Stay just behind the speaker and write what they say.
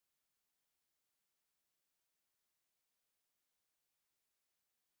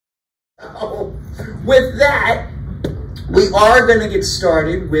So, with that, we are going to get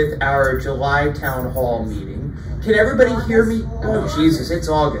started with our July Town Hall meeting. Can everybody hear me? Oh, Jesus, it's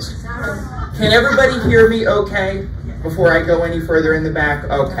August. Can everybody hear me okay before I go any further in the back?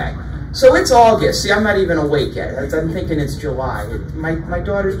 Okay. So it's August. See, I'm not even awake yet. I'm thinking it's July. My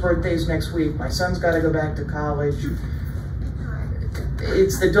daughter's birthday is next week. My son's got to go back to college.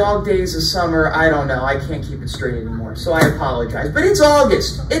 It's the dog days of summer. I don't know. I can't keep it straight anymore. So I apologize. But it's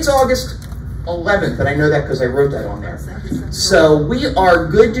August. It's August 11th. And I know that because I wrote that on there. So we are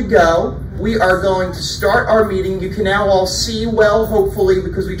good to go. We are going to start our meeting. You can now all see well, hopefully,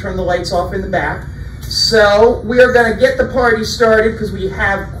 because we turned the lights off in the back. So we are going to get the party started because we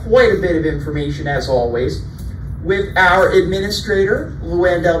have quite a bit of information, as always, with our administrator,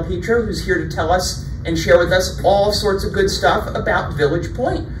 Luann Del Pietro, who's here to tell us and share with us all sorts of good stuff about Village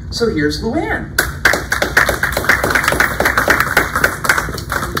Point. So here's Luann.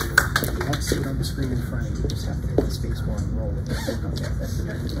 You won't see it on the screen in front of you. You just have to hit the space bar and roll with it.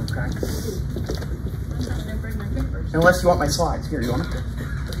 Okay? Unless you want my slides. Here, you want them?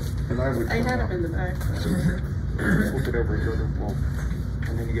 I had them in the back. Flip it over and go to the wall.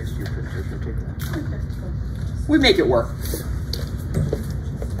 And then you get to your picture. So take that. Okay, cool. We make it work.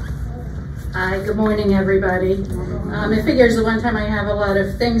 Hi, good morning, everybody. It figures the one time I have a lot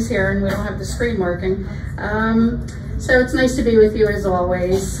of things here and we don't have the screen working. So it's nice to be with you as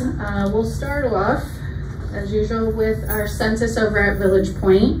always. We'll start off, as usual, with our census over at Village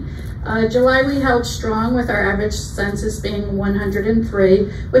Point. July we held strong with our average census being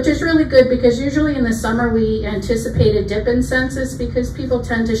 103, which is really good because usually in the summer we anticipate a dip in census because people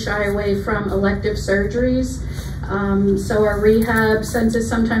tend to shy away from elective surgeries. So our rehab census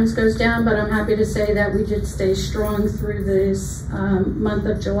sometimes goes down, but I'm happy to say that we did stay strong through this month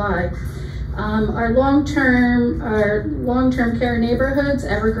of July. Our long-term care neighborhoods,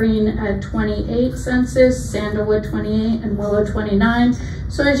 Evergreen at 28 census, Sandalwood 28, and Willow 29.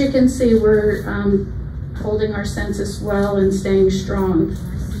 So as you can see, we're holding our census well and staying strong.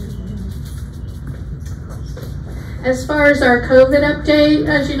 As far as our COVID update,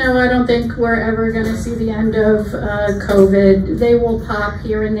 as you know, I don't think we're ever going to see the end of COVID. They will pop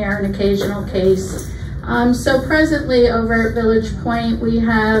here and there, an occasional case. So presently over at Village Point, we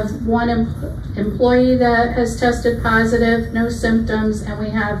have one employee that has tested positive, no symptoms, and we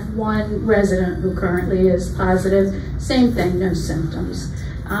have one resident who currently is positive. Same thing, no symptoms.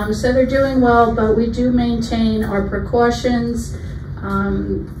 So they're doing well, but we do maintain our precautions.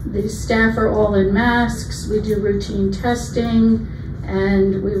 The staff are all in masks. We do routine testing,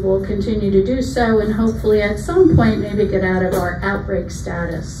 and we will continue to do so, and hopefully at some point maybe get out of our outbreak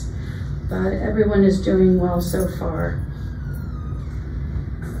status. But everyone is doing well so far.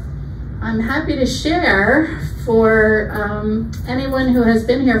 I'm happy to share for anyone who has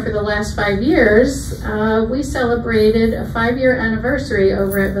been here for the last 5 years, we celebrated a 5-year anniversary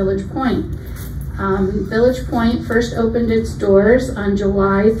over at Village Point. Village Point first opened its doors on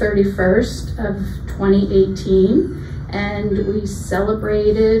July 31st of 2018, and we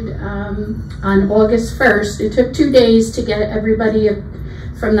celebrated on August 1st. It took 2 days to get everybody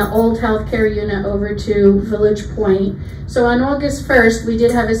from the old healthcare unit over to Village Point. So on August 1st, we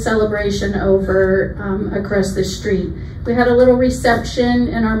did have a celebration over across the street. We had a little reception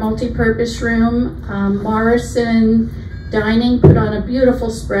in our multi-purpose room. Morrison Dining put on a beautiful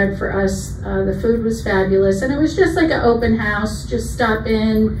spread for us. The food was fabulous, and it was just like an open house. Just stop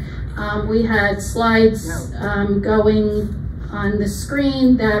in. We had slides going on the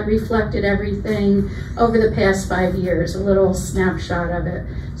screen that reflected everything over the past 5 years, a little snapshot of it.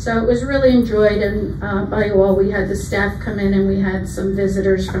 So it was really enjoyed, and by you all. We had the staff come in, and we had some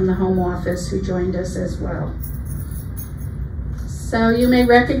visitors from the home office who joined us as well. So you may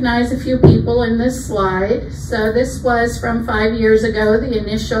recognize a few people in this slide. So this was from 5 years ago, the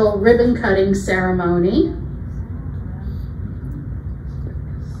initial ribbon cutting ceremony.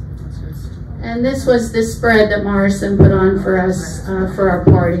 And this was the spread that Morrison put on for us for our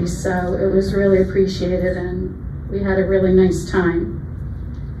party. So it was really appreciated, and we had a really nice time.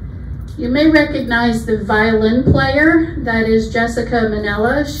 You may recognize the violin player. That is Jessica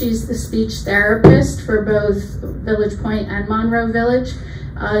Manella. She's the speech therapist for both Village Point and Monroe Village.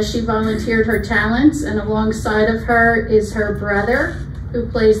 She volunteered her talents, and alongside of her is her brother, who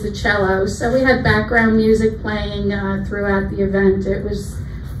plays the cello. So we had background music playing throughout the event. It was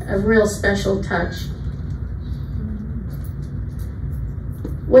a real special touch.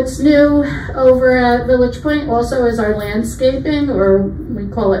 What's new over at Village Point also is our landscaping, or we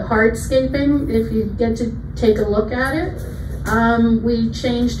call it hardscaping, if you get to take a look at it. We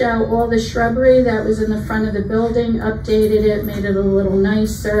changed out all the shrubbery that was in the front of the building, updated it, made it a little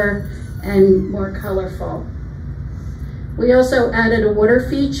nicer, and more colorful. We also added a water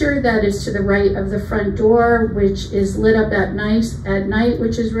feature that is to the right of the front door, which is lit up at night,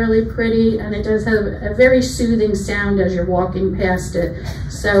 which is really pretty, and it does have a very soothing sound as you're walking past it.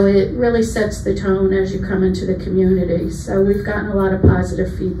 So it really sets the tone as you come into the community. So we've gotten a lot of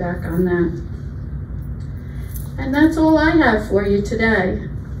positive feedback on that. And that's all I have for you today.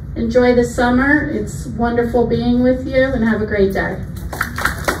 Enjoy the summer. It's wonderful being with you, and have a great day.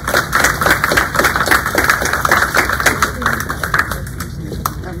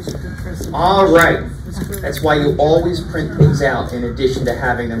 All right. That's why you always print things out in addition to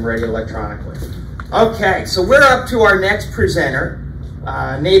having them ready electronically. Okay, so we're up to our next presenter,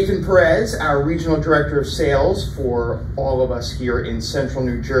 Nathan Perez, our Regional Director of Sales for all of us here in Central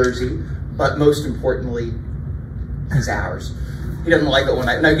New Jersey, but most importantly, he's ours. He doesn't like it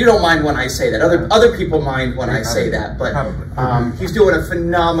when no, you don't mind when I say that. Other people mind when I say that, but he's doing a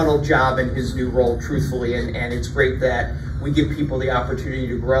phenomenal job in his new role, truthfully, and it's great that we give people the opportunity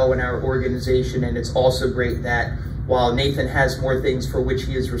to grow in our organization, and it's also great that while Nathan has more things for which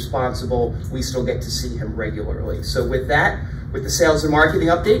he is responsible, we still get to see him regularly. So with that, with the sales and marketing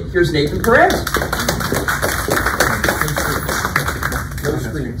update, here's Nathan Perez. No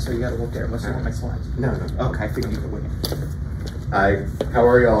screen, so you gotta look there. Unless you want my slides. No. Okay, I figured you could win it. Hi, how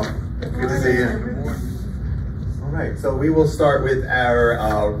are y'all? Good to see you. All right, so we will start with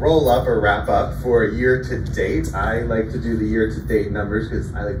our roll-up or wrap-up for year-to-date. I like to do the year-to-date numbers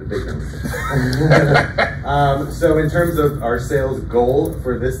because I like the big numbers. So in terms of our sales goal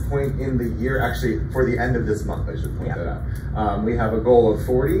for this point in the year, actually for the end of this month, I should point that out. We have a goal of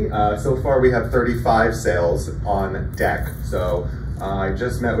 40. So far we have 35 sales on deck. So I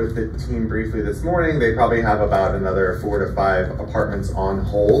just met with the team briefly this morning. They probably have about another 4 to 5 apartments on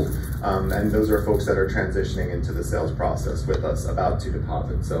hold. And those are folks that are transitioning into the sales process with us, about to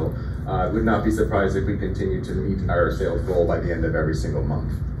deposit. So I would not be surprised if we continue to meet our sales goal by the end of every single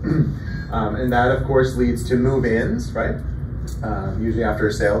month. And that, of course, leads to move-ins, right? Usually after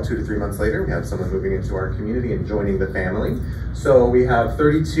a sale, 2 to 3 months later, we have someone moving into our community and joining the family. So we have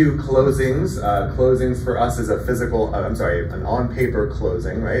 32 closings. Closings for us is a physical, an on-paper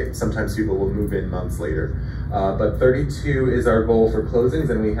closing, right? Sometimes people will move in months later. But 32 is our goal for closings,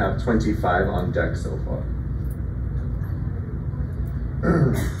 and we have 25 on deck so far.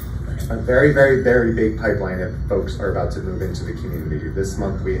 A very, very, very big pipeline of folks are about to move into the community. This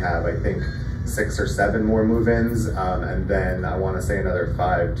month we have, I think, 6 or 7 more move-ins, and then I want to say another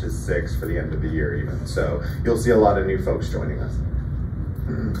 5 to 6 for the end of the year even. So you'll see a lot of new folks joining us.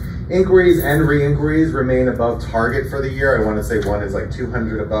 Inquiries and re-inquiries remain above target for the year. I want to say one is like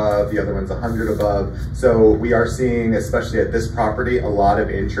 200 above, the other one's 100 above. So we are seeing, especially at this property, a lot of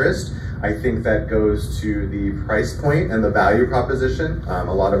interest. I think that goes to the price point and the value proposition.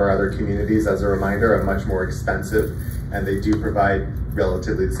 A lot of our other communities, as a reminder, are much more expensive, and they do provide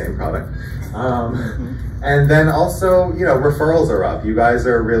relatively the same product. And then also, you know, referrals are up. You guys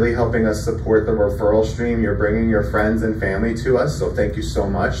are really helping us support the referral stream. You're bringing your friends and family to us, so thank you so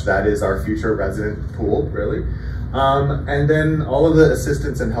much. That is our future resident pool, really. And then all of the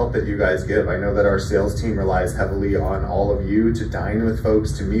assistance and help that you guys give. I know that our sales team relies heavily on all of you to dine with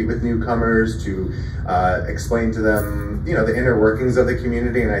folks, to meet with newcomers, to explain to them, you know, the inner workings of the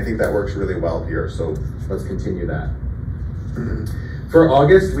community, and I think that works really well here, so let's continue that. For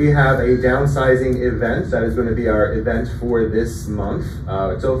August, we have a downsizing event. That is going to be our event for this month.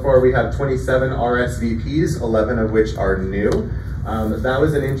 So far, we have 27 RSVPs, 11 of which are new. That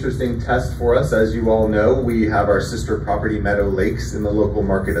was an interesting test for us. As you all know, we have our sister property, Meadow Lakes, in the local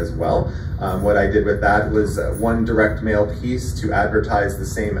market as well. What I did with that was one direct mail piece to advertise the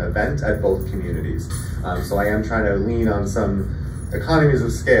same event at both communities. So I am trying to lean on some economies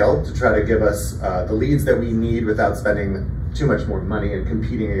of scale to try to give us the leads that we need without spending too much more money and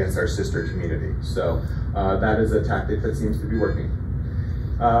competing against our sister community. So that is a tactic that seems to be working.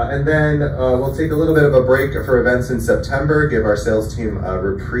 And then we'll take a little bit of a break for events in September, give our sales team a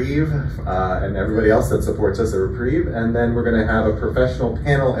reprieve, and everybody else that supports us a reprieve. And then we're gonna have a professional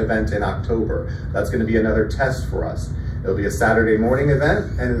panel event in October. That's gonna be another test for us. It'll be a Saturday morning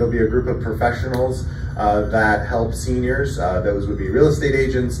event, and it'll be a group of professionals that help seniors. Those would be real estate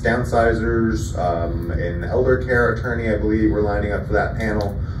agents, downsizers, an elder care attorney, I believe we're lining up for that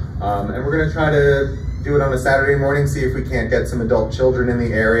panel. And we're gonna try to do it on a Saturday morning, see if we can't get some adult children in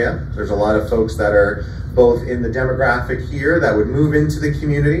the area. There's a lot of folks that are both in the demographic here that would move into the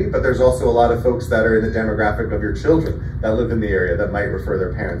community, but there's also a lot of folks that are in the demographic of your children that live in the area that might refer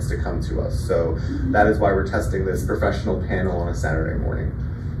their parents to come to us. So that is why we're testing this professional panel on a Saturday morning.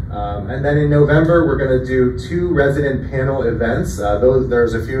 And then in November, we're going to do 2 resident panel events.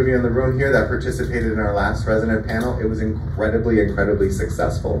 There's a few of you in the room here that participated in our last resident panel. It was incredibly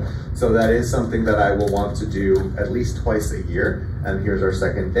successful. So that is something that I will want to do at least twice a year. And here's our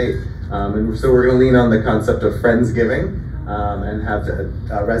second date. And so we're going to lean on the concept of Friendsgiving and have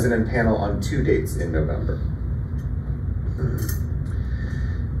a resident panel on 2 dates in November.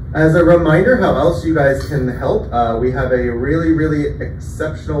 As a reminder how else you guys can help, we have a really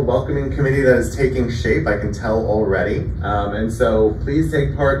exceptional welcoming committee that is taking shape, I can tell already. And so please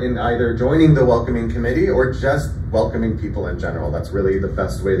take part in either joining the welcoming committee or just welcoming people in general. That's really the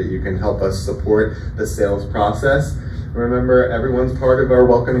best way that you can help us support the sales process. Remember, everyone's part of our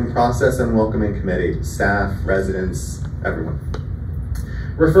welcoming process and welcoming committee, staff, residents, everyone.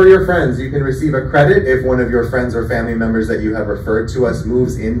 Refer your friends. You can receive a credit if one of your friends or family members that you have referred to us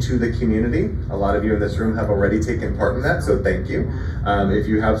moves into the community. A lot of you in this room have already taken part in that, so thank you. If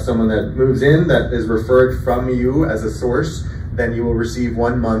you have someone that moves in that is referred from you as a source, then you will receive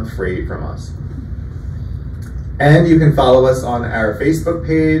 1 month free from us. And you can follow us on our Facebook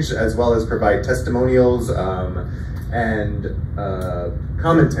page, as well as provide testimonials and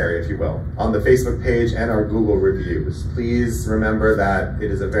commentary, if you will, on the Facebook page and our Google reviews. Please remember that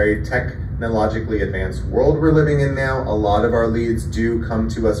it is a very technologically advanced world we're living in now. A lot of our leads do come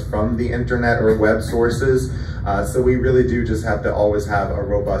to us from the internet or web sources. So we really do just have to always have a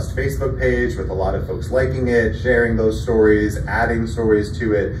robust Facebook page with a lot of folks liking it, sharing those stories, adding stories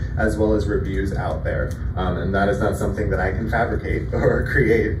to it, as well as reviews out there. And that is not something that I can fabricate or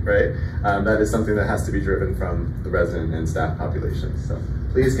create, right? That is something that has to be driven from the resident and staff population. So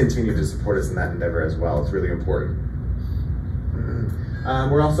please continue to support us in that endeavor as well. It's really important.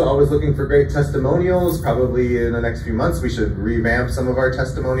 We're also always looking for great testimonials. Probably in the next few months, we should revamp some of our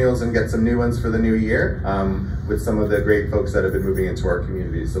testimonials and get some new ones for the new year with some of the great folks that have been moving into our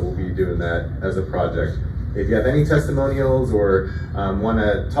community. So we'll be doing that as a project. If you have any testimonials or want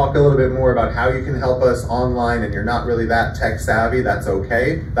to talk a little bit more about how you can help us online and you're not really that tech savvy, that's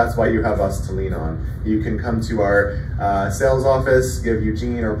okay. That's why you have us to lean on. You can come to our sales office, give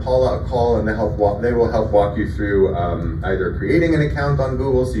Eugene or Paula a call, and they will help walk you through either creating an account on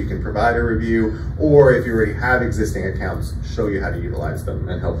Google so you can provide a review, or if you already have existing accounts, show you how to utilize them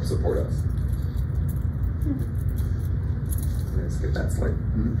and help support us. Skip that slide.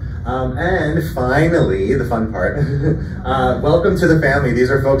 And finally, the fun part, welcome to the family. These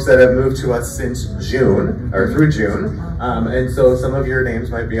are folks that have moved to us since June, or through June. And so some of your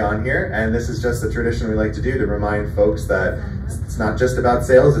names might be on here, and this is just a tradition we like to do to remind folks that it's not just about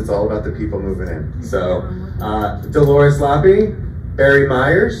sales, it's all about the people moving in. So Dolores Lappy, Barry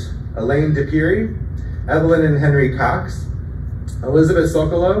Myers, Elaine DePiri, Evelyn and Henry Cox, Elizabeth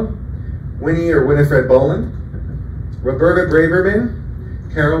Sokolow, Winnie or Winifred Boland, Roberta Braverman,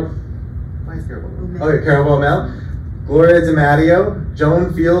 Carol Baumel, Gloria DiMatteo,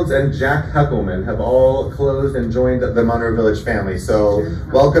 Joan Fields, and Jack Huckelman have all closed and joined the Monroe Village family. So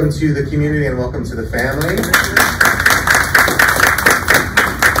welcome to the community and welcome to the family.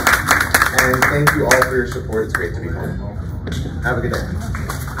 And thank you all for your support. It's great to be home. Have a good day.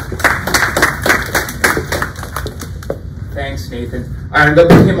 Thanks, Nathan. All right, I'm going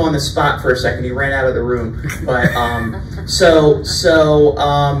to put him on the spot for a second. He ran out of the room. But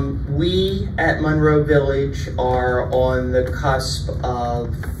we at Monroe Village are on the cusp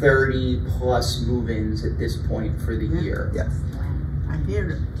of 30 plus move-ins at this point for the year. Yes. I hear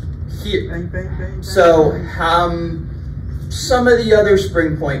it. Here. Bang, bang, bang, So, bang. some of the other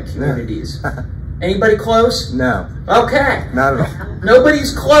Spring Point communities. Anybody close? No, Okay. not at all.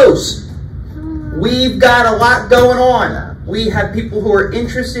 Nobody's close. We've got a lot going on. We have people who are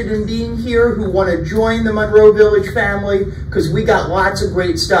interested in being here, who want to join the Monroe Village family, because we got lots of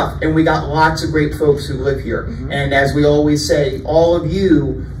great stuff, and we got lots of great folks who live here. And as we always say, all of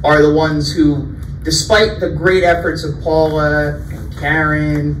you are the ones who, despite the great efforts of Paula and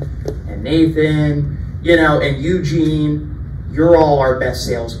Karen and Nathan, you know, and Eugene, you're all our best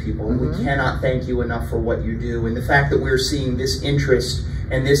salespeople, and we cannot thank you enough for what you do. And the fact that we're seeing this interest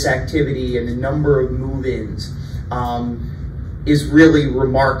and this activity and the number of move-ins is really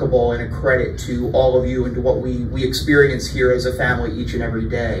remarkable and a credit to all of you and to what we experience here as a family each and every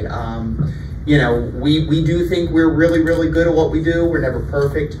day. You know, we do think we're really, really good at what we do. We're never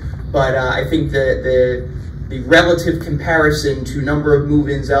perfect, but I think the relative comparison to number of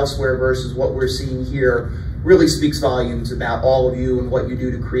move-ins elsewhere versus what we're seeing here really speaks volumes about all of you and what you do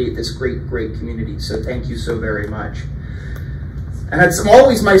to create this great, great community. So thank you so very much. And that's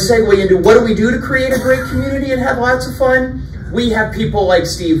always my segue into what do we do to create a great community and have lots of fun? We have people like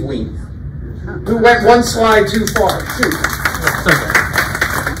Steve Ween, who went one slide too far. Shoot.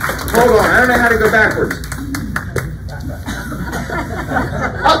 Hold on, I don't know how to go backwards.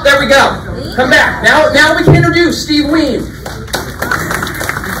 Oh, there we go. Come back. Now we can introduce Steve Ween.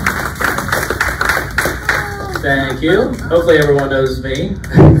 Thank you. Hopefully everyone knows me.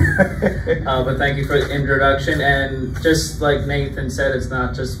 But thank you for the introduction. And just like Nathan said, it's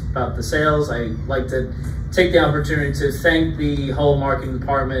not just about the sales. I like to take the opportunity to thank the whole marketing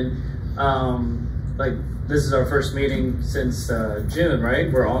department. Like, this is our first meeting since June,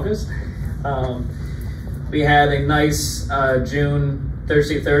 right? We're August. We had a nice June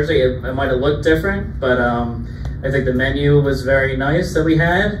Thursday. It might have looked different, but I think the menu was very nice that we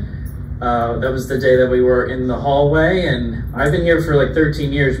had. That was the day that we were in the hallway, and I've been here for like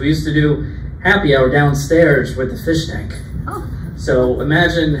 13 years. We used to do happy hour downstairs with the fish tank. Oh. So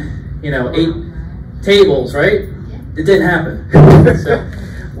imagine, 8 tables, right? It didn't happen. So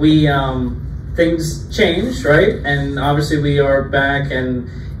we, things changed, right? And obviously we are back, and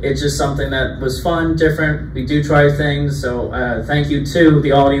it's just something that was fun, different. We do try things. So thank you to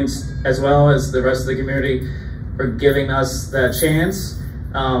the audience as well as the rest of the community for giving us that chance.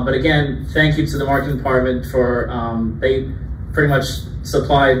 But again, thank you to the marketing department for, they pretty much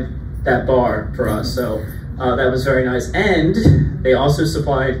supplied that bar for us. So that was very nice. And they also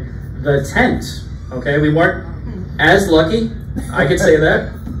supplied the tent. Okay, we weren't as lucky, I could say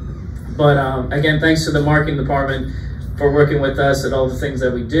that. But again, thanks to the marketing department for working with us at all the things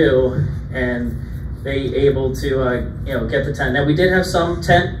that we do, and they able to get the tent. Now we did have some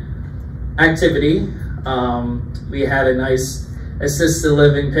tent activity. We had a nice assisted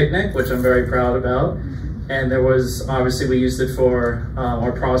living picnic, which I'm very proud about. And there was, obviously we used it for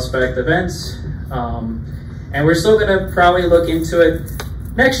our prospect events. And we're still gonna probably look into it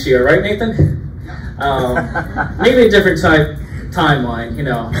next year, right, Nathan? Maybe a different timeline,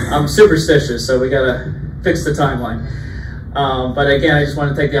 I'm superstitious, so we gotta fix the timeline. But again, I just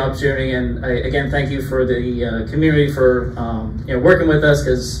want to take the opportunity, and again, thank you for the community for working with us,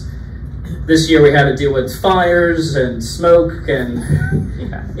 because this year we had to deal with fires and smoke and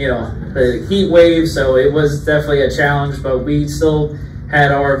the heat wave, so it was definitely a challenge, but we still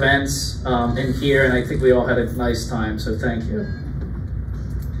had our events in here, and I think we all had a nice time, so thank you.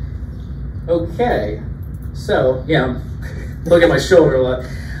 Okay, so look at my shoulder a lot.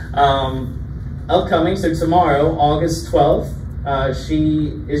 Upcoming, so tomorrow, August 12th,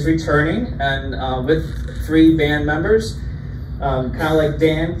 she is returning, and with 3 band members. Kind of like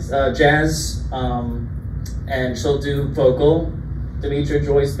dance, jazz, and she'll do vocal, Demetra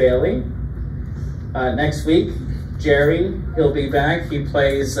Joyce Bailey. Next week, Jerry, he'll be back. He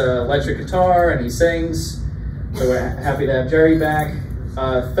plays electric guitar and he sings, so we're happy to have Jerry back.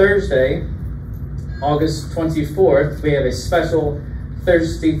 Thursday, August 24th, we have a special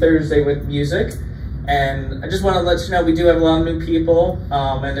Thirsty Thursday with music, and I just want to let you know we do have a lot of new people,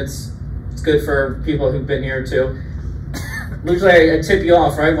 and it's good for people who've been here too. Usually I tip you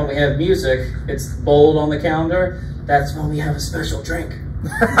off, right? When we have music, it's bold on the calendar. That's when we have a special drink.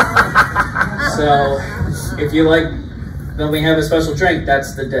 So if you like, when we have a special drink,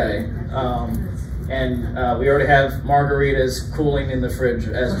 that's the day. And we already have margaritas cooling in the fridge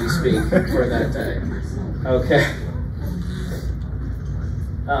as we speak for that day. Okay.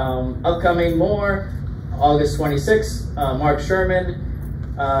 Upcoming more, August 26th, Mark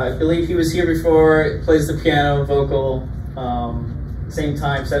Sherman. I believe he was here before, plays the piano, vocal. Same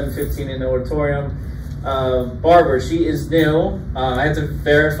time, 7:15 in the auditorium. Barbara, she is new. I have to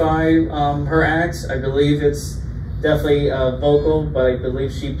verify her act. I believe it's definitely vocal, but I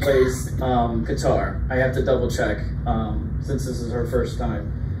believe she plays guitar. I have to double check since this is her first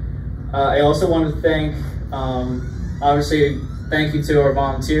time. I also want to thank, obviously, thank you to our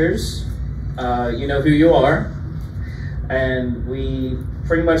volunteers. You know who you are. And we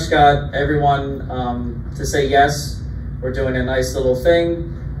pretty much got everyone to say yes. We're doing a nice little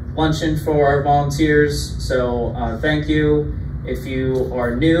thing, luncheon for our volunteers. So thank you. If you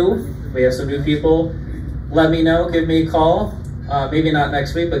are new, we have some new people, let me know, give me a call. Maybe not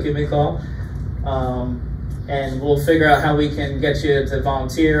next week, but give me a call. And we'll figure out how we can get you to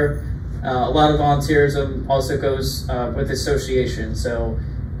volunteer. A lot of volunteerism also goes with association. So,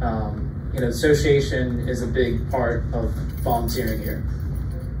 association is a big part of volunteering here.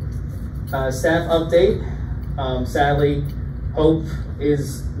 Staff update. Sadly, Hope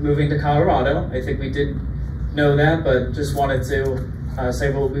is moving to Colorado. I think we did know that, but just wanted to say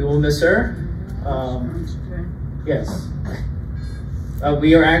we will miss her. Yes.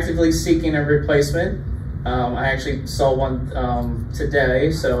 We are actively seeking a replacement. I actually saw one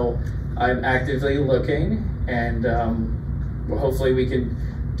today, so I'm actively looking, and hopefully we can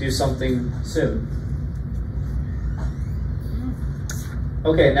do something soon.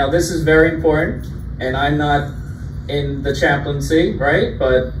 Okay, now this is very important, and I'm not in the chaplaincy, right?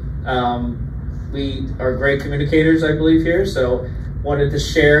 But we are great communicators, I believe, here. So wanted to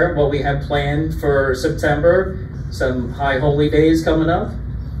share what we have planned for September. Some high holy days coming up.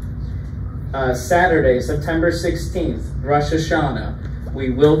 Saturday, September 16th, Rosh Hashanah. We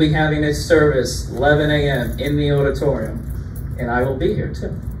will be having a service 11 a.m. in the auditorium, and I will be here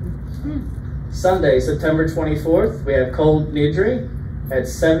too. Sunday, September 24th, we have Kol Nidri at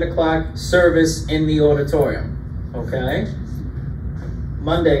 7 o'clock service in the auditorium. Okay.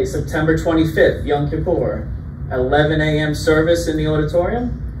 Monday, September 25th, Yom Kippur, 11 a.m. service in the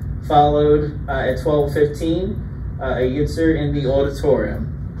auditorium, followed at 12:15 a Yitzer in the auditorium.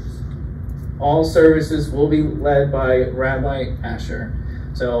 All services will be led by Rabbi Asher.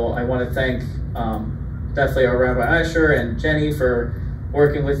 So I want to thank definitely our Rabbi Asher and Jenny for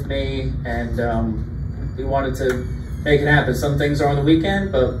working with me, and we wanted to make it happen. Some things are on the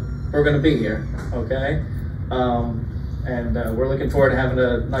weekend, but we're going to be here, okay? And we're looking forward to having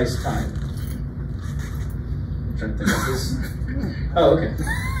a nice time. I'm trying to think of this. Oh, okay.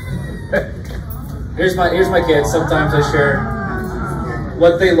 Here's my kids. Sometimes I share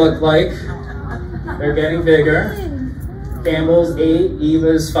what they look like. They're getting bigger. Campbell's 8,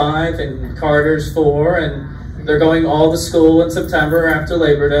 Eva's 5, and Carter's 4, and they're going all to school in September after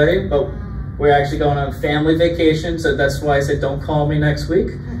Labor Day, but we're actually going on family vacation, so that's why I said don't call me next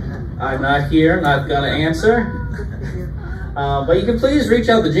week. I'm not here, not going to answer. But you can please reach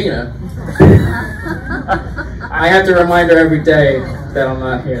out to Gina. I have to remind her every day that I'm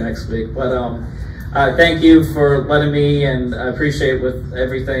not here next week. But thank you for letting me, and I appreciate with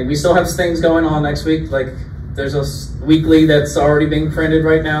everything. We still have things going on next week. Like there's a weekly that's already being printed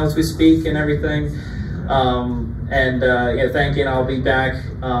right now as we speak and everything. Yeah, thank you, and I'll be back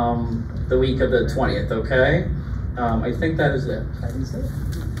the week of the 20th, okay? I think that is it. That is it.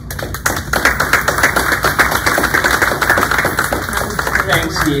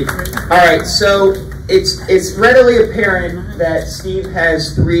 Thanks, Steve. All right, so it's readily apparent that Steve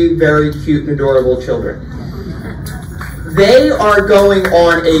has 3 very cute and adorable children. They are going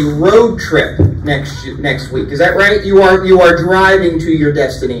on a road trip next week. Is that right? You are driving to your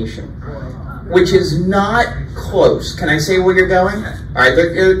destination, which is not close. Can I say where you're going? All right,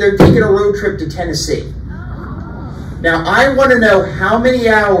 they're taking a road trip to Tennessee. Now, I want to know how many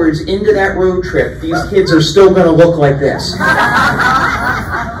hours into that road trip these kids are still going to look like this.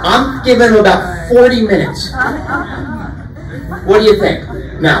 I'm giving them about 40 minutes. What do you think?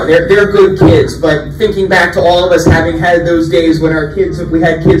 Now, they're good kids, but thinking back to all of us having had those days when we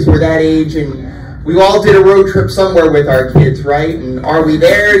had kids who were that age, and we all did a road trip somewhere with our kids, right? And are we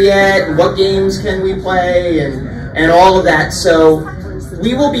there yet? And what games can we play? And all of that. So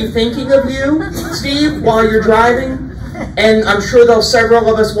we will be thinking of you, Steve, while you're driving. And I'm sure several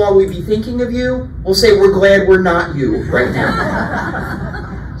of us, while we be thinking of you, will say we're glad we're not you right now.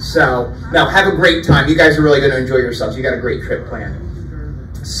 So, no, have a great time. You guys are really going to enjoy yourselves. You got a great trip planned.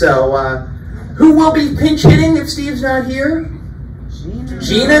 So, who will be pinch hitting if Steve's not here?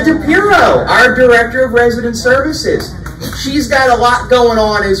 Gina DePiro, our Director of Resident Services. She's got a lot going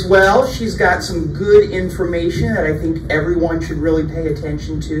on as well. She's got some good information that I think everyone should really pay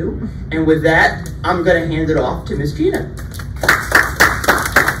attention to. And with that, I'm going to hand it off to Miss Gina.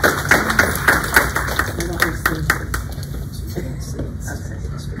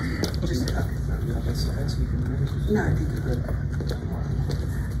 No, I think you're good.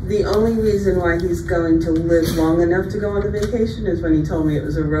 The only reason why he's going to live long enough to go on the vacation is when he told me it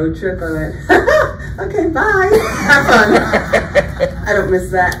was a road trip. I went, okay, bye. Have fun. I don't miss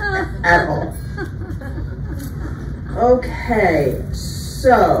that at all. Okay,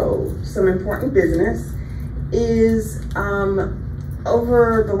 so some important business is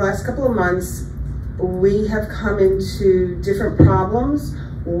over the last couple of months, we have come into different problems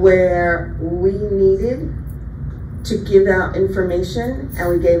where we needed to give out information, and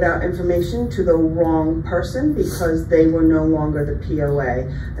we gave out information to the wrong person because they were no longer the POA,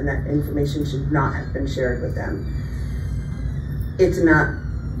 and that information should not have been shared with them. It's not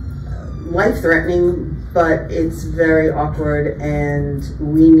life-threatening, but it's very awkward, and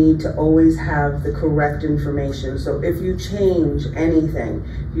we need to always have the correct information. So if you change anything,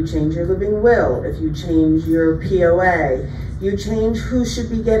 if you change your living will, if you change your POA, you change who should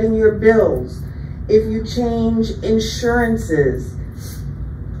be getting your bills, if you change insurances,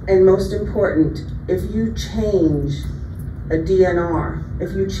 and most important, if you change a DNR,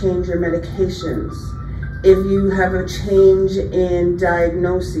 if you change your medications, if you have a change in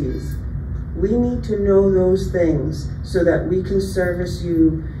diagnoses, we need to know those things so that we can service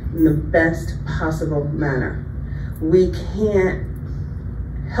you in the best possible manner. We can't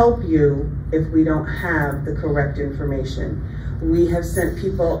help you if we don't have the correct information. We have sent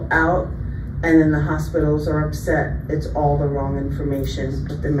people out and then the hospitals are upset. It's all the wrong information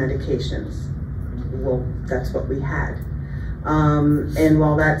with the medications. Well, that's what we had. And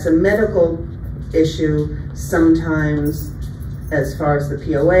while that's a medical issue, sometimes as far as the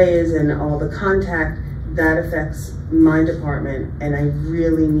POAs and all the contact, that affects my department, and I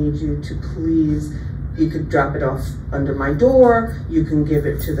really need you to please, you could drop it off under my door, you can give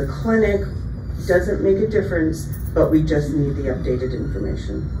it to the clinic, doesn't make a difference, but we just need the updated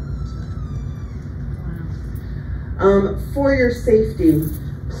information. For your safety,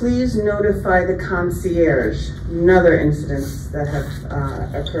 please notify the concierge, another incidents that have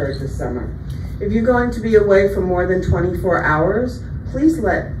occurred this summer. If you're going to be away for more than 24 hours, please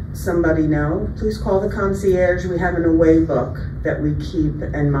let somebody know. Please call the concierge. We have an away book that we keep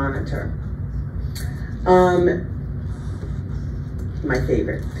and monitor. My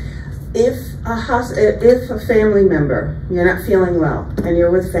favorite. If a family member, you're not feeling well and you're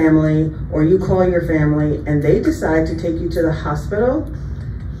with family, or you call your family and they decide to take you to the hospital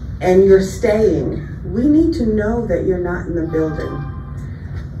and you're staying, we need to know that you're not in the building.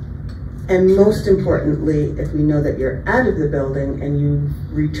 And most importantly, if we know that you're out of the building and you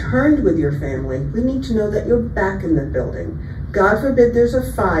returned with your family, we need to know that you're back in the building. God forbid there's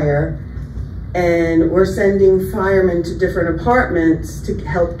a fire and we're sending firemen to different apartments to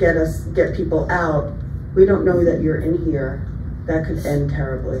help get people out. We don't know that you're in here. That could end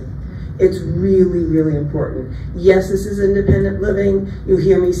terribly. It's really, really important. Yes, this is independent living. You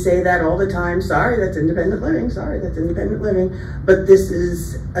hear me say that all the time. Sorry, that's independent living. Sorry, that's independent living. But this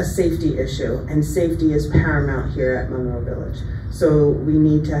is a safety issue, and safety is paramount here at Monroe Village. So we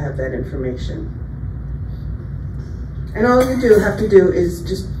need to have that information. And all you have to do is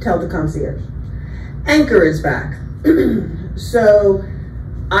just tell the concierge. Anchor is back. So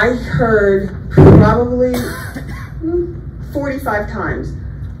I heard probably 45 times,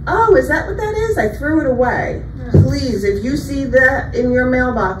 oh, is that what that is? I threw it away. Please, if you see that in your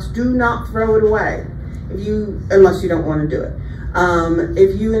mailbox, do not throw it away. Unless you don't want to do it.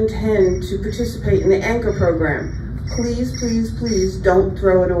 If you intend to participate in the Anchor program, please, please, please don't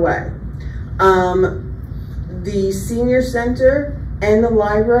throw it away. The senior center and the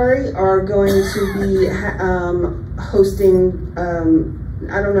library are going to be hosting,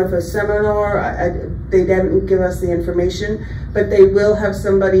 I don't know if a seminar, they didn't give us the information, but they will have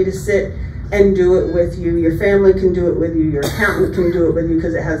somebody to sit and do it with you. Your family can do it with you, your accountant can do it with you,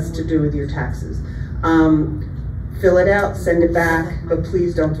 because it has to do with your taxes. Fill it out, send it back, but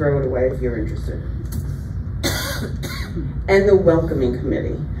please don't throw it away if you're interested. And the welcoming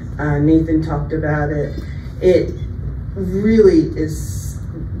committee. Nathan talked about it. It really is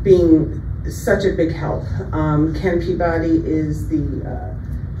being such a big help. Ken Peabody is the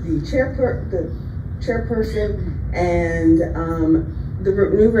chairperson, and the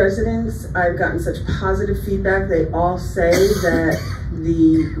new residents, I've gotten such positive feedback. They all say that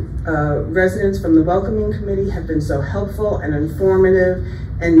the residents from the welcoming committee have been so helpful and informative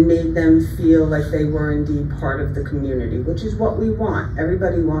and made them feel like they were indeed part of the community, which is what we want.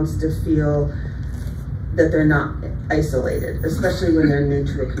 Everybody wants to feel that they're not isolated, especially when they're new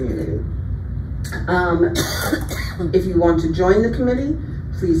to a community. If you want to join the committee,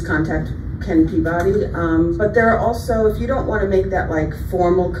 please contact Ken Peabody. But there are also, if you don't want to make that like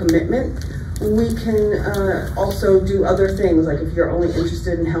formal commitment, we can also do other things. Like if you're only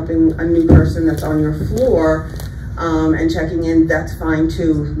interested in helping a new person that's on your floor and checking in, that's fine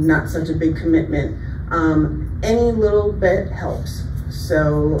too, not such a big commitment. Any little bit helps.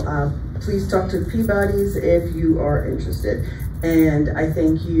 So please talk to the Peabodys if you are interested. And I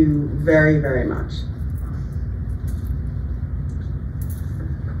thank you very, very much.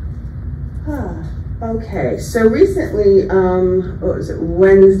 Okay, so recently, what was it,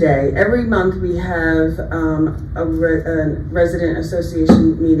 Wednesday, every month we have a resident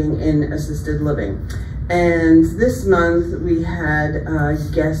association meeting in assisted living. And this month we had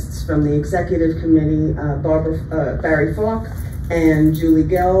guests from the executive committee, Barry Falk and Julie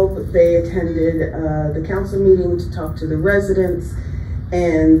Gelb. They attended the council meeting to talk to the residents,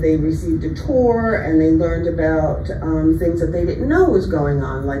 and they received a tour and they learned about things that they didn't know was going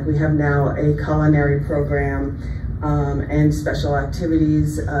on. Like we have now a culinary program and special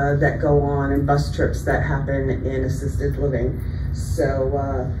activities that go on, and bus trips that happen in assisted living.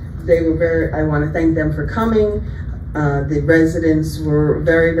 So they were I want to thank them for coming. The residents were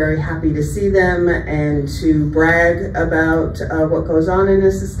very, very happy to see them and to brag about what goes on in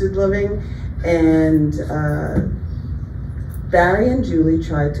assisted living. And Barry and Julie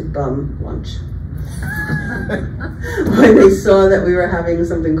tried to bum lunch. when they saw that we were having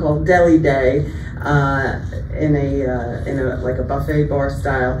something called Deli Day in a like a buffet bar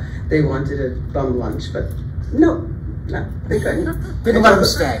style. They wanted a bum lunch, but no, they couldn't. Didn't let them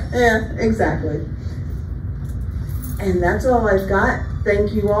stay. Yeah, exactly. And that's all I've got.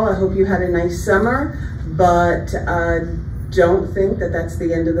 Thank you all. I hope you had a nice summer, but don't think that that's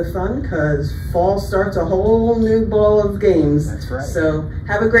the end of the fun, because fall starts a whole new ball of games. That's right. So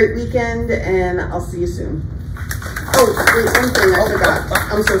have a great weekend, and I'll see you soon. Oh, wait, one thing I forgot.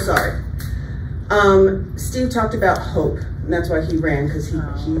 I'm so sorry. Steve talked about Hope, and that's why he ran, because he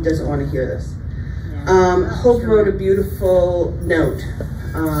doesn't want to hear this. Hope wrote a beautiful note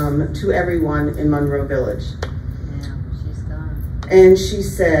to everyone in Monroe Village. Yeah, she's gone. And she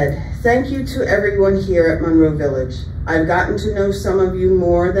said, "Thank you to everyone here at Monroe Village. I've gotten to know some of you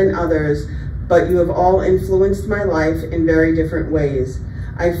more than others, but you have all influenced my life in very different ways.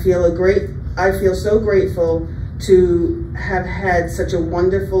 I feel so grateful to have had such a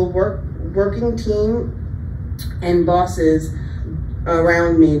wonderful working team and bosses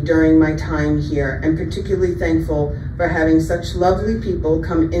around me during my time here, and particularly thankful for having such lovely people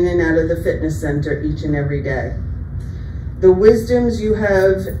come in and out of the fitness center each and every day. The wisdoms you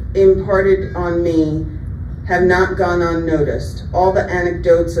have imparted on me have not gone unnoticed. All the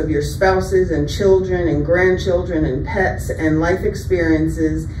anecdotes of your spouses and children and grandchildren and pets and life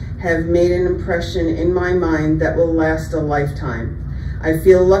experiences have made an impression in my mind that will last a lifetime. I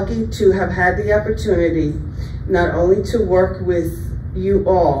feel lucky to have had the opportunity not only to work with you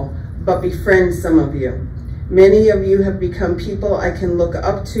all, but befriend some of you. Many of you have become people I can look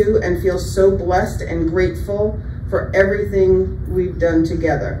up to and feel so blessed and grateful for everything we've done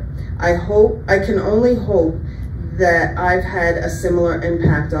together. I can only hope that I've had a similar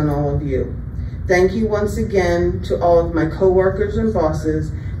impact on all of you. Thank you once again to all of my coworkers and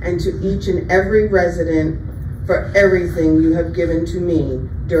bosses, and to each and every resident for everything you have given to me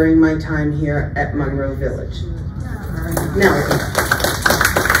during my time here at Monroe Village." Now,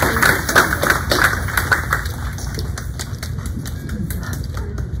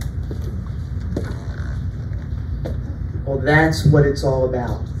 well, that's what it's all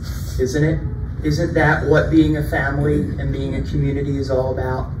about, isn't it? Isn't that what being a family and being a community is all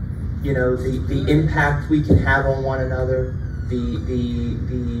about? You know, the impact we can have on one another,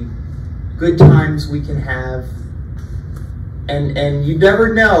 the good times we can have, and you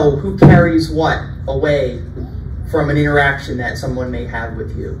never know who carries what away from an interaction that someone may have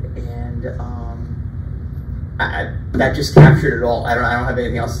with you, and that just captured it all. I don't have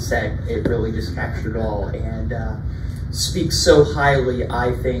anything else to say. It really just captured it all, and speaks so highly,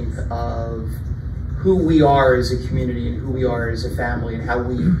 I think, of who we are as a community and who we are as a family, and how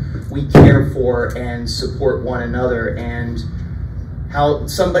we care for and support one another, and how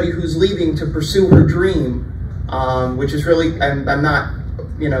somebody who's leaving to pursue her dream, which is really, I'm not,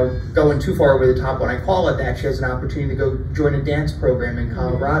 going too far over the top when I call it that. She has an opportunity to go join a dance program in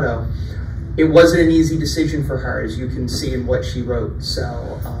Colorado. It wasn't an easy decision for her, as you can see in what she wrote.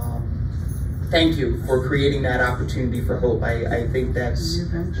 So thank you for creating that opportunity for Hope. I think that's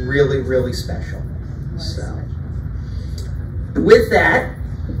really, really special. So with that,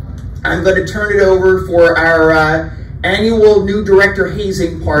 I'm going to turn it over for our annual new director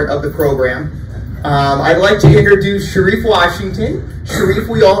hazing part of the program. I'd like to introduce Sharif Washington. Sharif,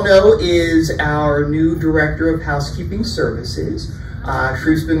 we all know, is our new Director of Housekeeping Services.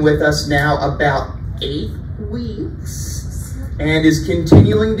 Sharif's been with us now about 8 weeks and is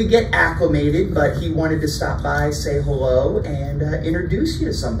continuing to get acclimated, but he wanted to stop by, say hello, and introduce you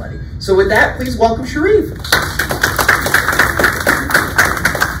to somebody. So with that, please welcome Sharif.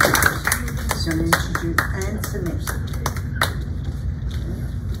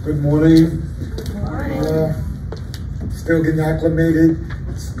 Good morning. Still getting acclimated.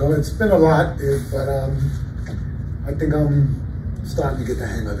 It's been a lot, but I think I'm starting to get the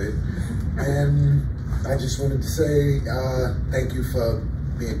hang of it. And I just wanted to say thank you for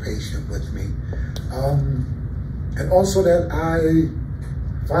being patient with me. And also that I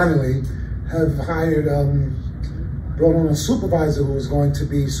finally have hired, brought on a supervisor who is going to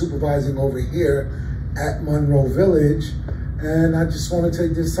be supervising over here at Monroe Village. And I just want to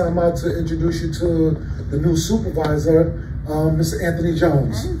take this time out to introduce you to the new supervisor, Mr. Anthony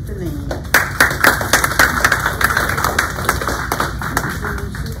Jones.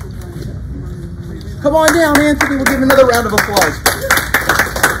 Come on down, Anthony. We'll give him another round of applause.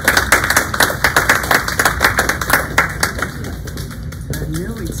 I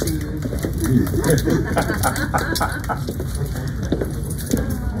knew we'd see you again.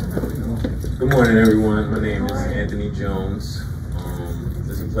 Good morning, everyone. My name is Anthony Jones.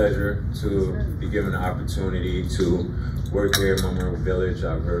 There's a pleasure to be given the opportunity to work here in Monroe Village.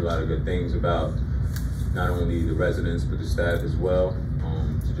 I've heard a lot of good things about not only the residents, but the staff as well.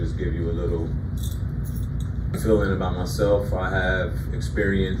 To just give you a little feeling about myself, I have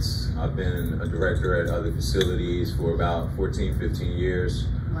experience. I've been a director at other facilities for about 14, 15 years.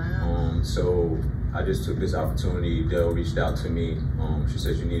 Wow. So I just took this opportunity. Dell reached out to me. She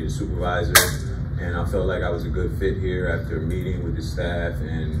said she needed a supervisor, and I felt like I was a good fit here after meeting with the staff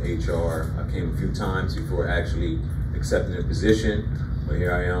and HR. I came a few times before actually accepting the position, but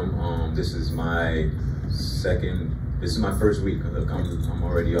here I am. This is my first week. I'm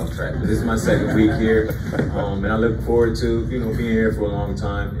already off track. But this is my second week here, and I look forward to being here for a long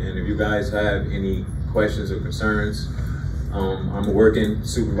time. And if you guys have any questions or concerns, I'm a working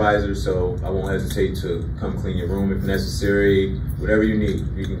supervisor, so I won't hesitate to come clean your room if necessary. Whatever you need,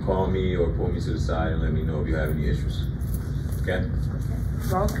 you can call me or pull me to the side and let me know if you have any issues. Okay?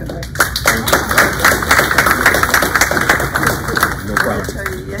 Welcome. No problem. I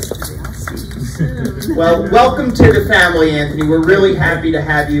told you yesterday, I'll see you soon. Well, welcome to the family, Anthony. We're really happy to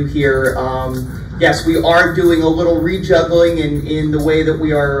have you here. Yes, we are doing a little rejuggling in the way that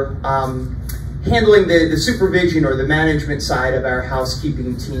we are handling the supervision or the management side of our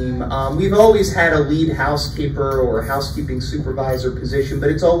housekeeping team. We've always had a lead housekeeper or housekeeping supervisor position, but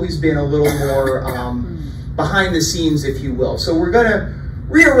it's always been a little more behind the scenes, if you will. So we're gonna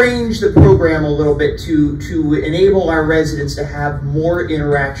rearrange the program a little bit to enable our residents to have more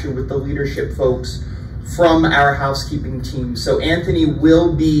interaction with the leadership folks from our housekeeping team. So Anthony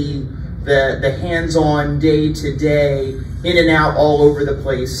will be the hands-on day-to-day, in and out all over the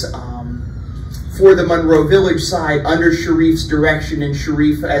place. For the Monroe Village side, under Sharif's direction, and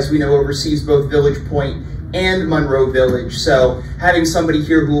Sharif, as we know, oversees both Village Point and Monroe Village. So having somebody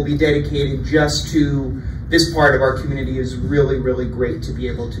here who will be dedicated just to this part of our community is really, really great to be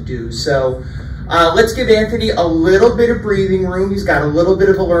able to do. So let's give Anthony a little bit of breathing room. He's got a little bit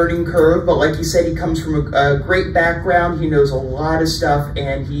of a learning curve, but like he said, he comes from a great background. He knows a lot of stuff,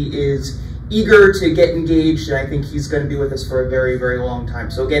 and he is eager to get engaged, and I think he's going to be with us for a very, very long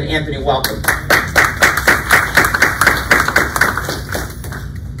time. So again, Anthony, welcome.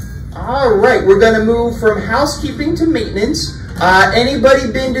 All right, we're going to move from housekeeping to maintenance. Anybody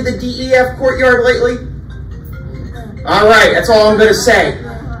been to the DEF courtyard lately? All right, that's all I'm going to say.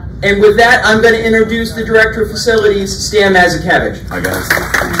 And with that, I'm going to introduce the Director of Facilities, Stan Mazakevich. Hi, guys.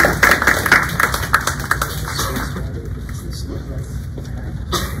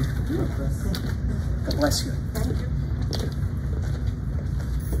 God bless you.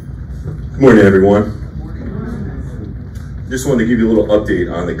 Good morning, everyone. Just wanted to give you a little update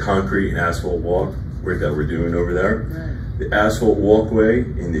on the concrete and asphalt walk work that we're doing over there. The asphalt walkway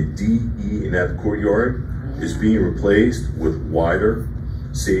in the D, E, and F courtyard is being replaced with wider,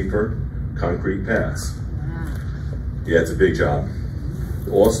 safer concrete paths. Yeah, it's a big job.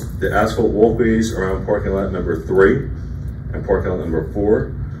 Also, the asphalt walkways around parking lot number 3 and parking lot number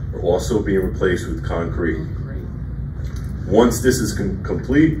 4 are also being replaced with concrete. Once this is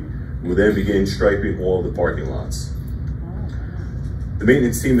complete, we'll then begin striping all the parking lots. The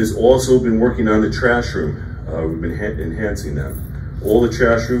maintenance team has also been working on the trash room. We've been enhancing them. All the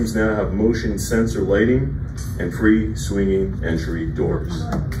trash rooms now have motion sensor lighting and free swinging entry doors.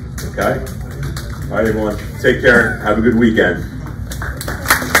 Okay? All right, everyone. Take care. Have a good weekend.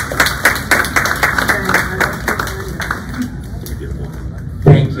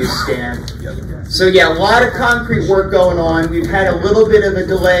 Thank you, Stan. So yeah, a lot of concrete work going on. We've had a little bit of a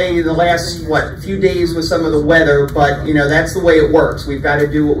delay in the last, few days with some of the weather, but that's the way it works. We've got to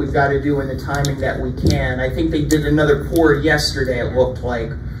do what we've got to do in the timing that we can. I think they did another pour yesterday, it looked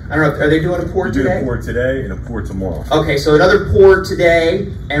like. I don't know, are they doing a pour today? We're doing a pour today and a pour tomorrow. Okay, so another pour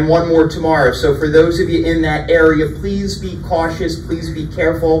today and one more tomorrow. So for those of you in that area, please be cautious, please be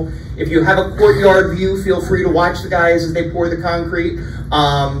careful. If you have a courtyard view, feel free to watch the guys as they pour the concrete.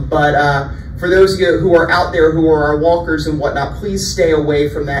 For those of you who are out there who are our walkers and whatnot, please stay away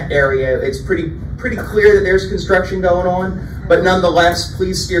from that area. It's pretty clear that there's construction going on, but nonetheless,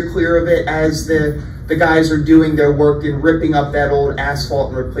 please steer clear of it as the guys are doing their work and ripping up that old asphalt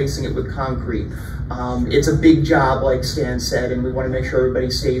and replacing it with concrete. It's a big job, like Stan said, and we want to make sure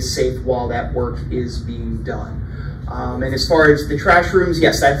everybody stays safe while that work is being done. And as far as the trash rooms,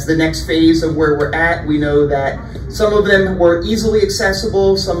 yes, that's the next phase of where we're at. We know that some of them were easily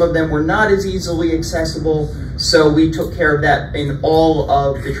accessible, some of them were not as easily accessible, so we took care of that in all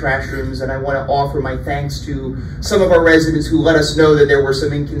of the trash rooms, and I want to offer my thanks to some of our residents who let us know that there were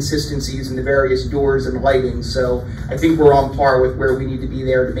some inconsistencies in the various doors and lighting, so I think we're on par with where we need to be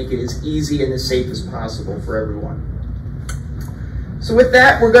there to make it as easy and as safe as possible for everyone. So with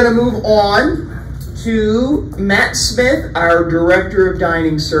that, we're going to move on to Matt Smith, our Director of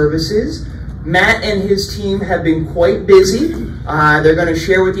Dining Services. Matt and his team have been quite busy. They're going to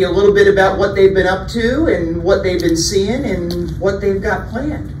share with you a little bit about what they've been up to and what they've been seeing and what they've got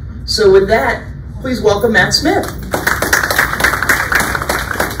planned. So with that, please welcome Matt Smith.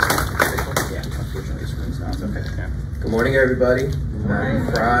 Good morning, everybody.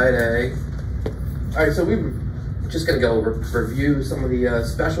 Friday. All right, so we're just going to go review some of the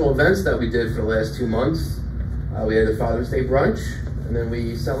special events that we did for the last 2 months. We had the Father's Day brunch, and then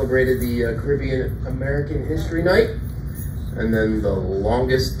we celebrated the Caribbean American History Night, and then the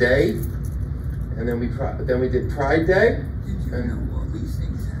longest day, and then we did Pride Day,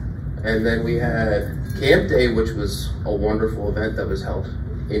 and then we had Camp Day, which was a wonderful event that was held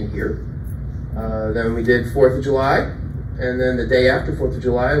in here. Then we did 4th of July, and then the day after 4th of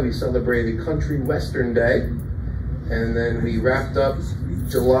July, we celebrated Country Western Day, and then we wrapped up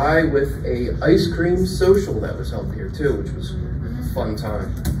July with a ice cream social that was held here too, which was a fun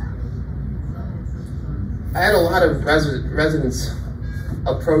time. I had a lot of residents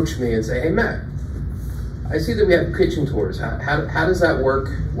approach me and say, "Hey Matt, I see that we have kitchen tours. How does that work?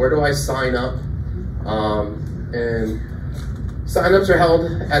 Where do I sign up?" And sign-ups are held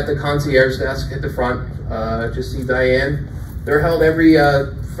at the concierge desk at the front. Just see Diane. They're held every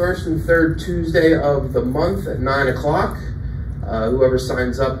first and third Tuesday of the month at 9 o'clock. Whoever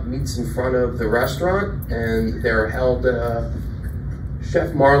signs up meets in front of the restaurant, and they're held.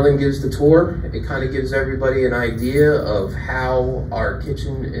 Chef Marlin gives the tour. It kind of gives everybody an idea of how our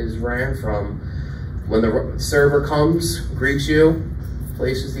kitchen is ran, from when the server comes, greets you,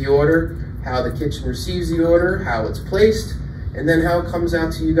 places the order, how the kitchen receives the order, how it's placed, and then how it comes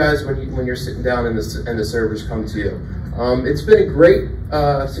out to you guys when you're sitting down and the servers come to you. It's been a great,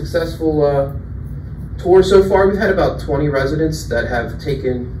 successful tour so far. We've had about 20 residents that have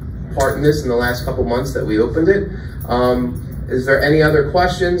taken part in this in the last couple months that we opened it. Is there any other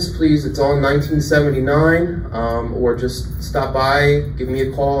questions? Please, it's on 1979, or just stop by, give me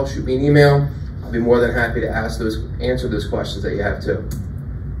a call, shoot me an email. I'll be more than happy to answer those questions that you have too.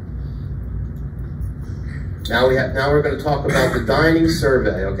 Now we're going to talk about the dining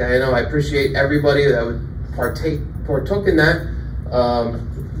survey. Okay, I know I appreciate everybody that would partook in that.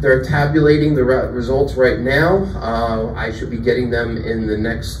 They're tabulating the results right now. I should be getting them in the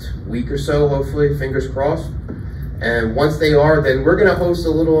next week or so, hopefully, fingers crossed. And once they are, then we're going to host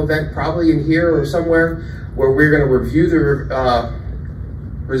a little event, probably in here or somewhere, where we're going to review the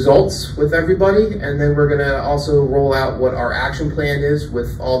results with everybody, and then we're going to also roll out what our action plan is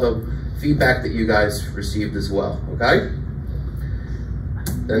with all the feedback that you guys received as well, okay?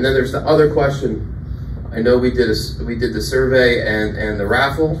 And then there's the other question. I know we did the survey and the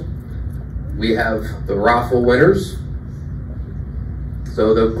raffle. We have the raffle winners.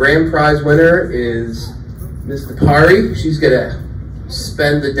 So the grand prize winner is Ms. Tapari. She's gonna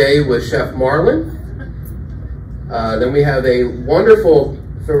spend the day with Chef Marlin. Then we have a wonderful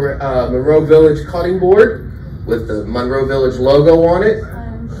Monroe Village cutting board with the Monroe Village logo on it.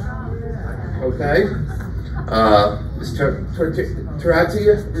 Okay. Ms. Terrazzi,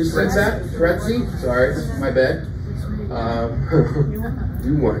 sorry, my bad.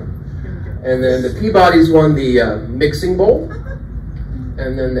 You won. And then the Peabody's won the mixing bowl.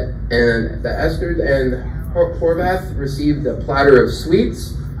 And then the Esther and Horvath received a platter of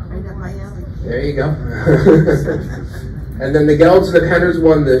sweets. There you go. And then the Gelds and the Penners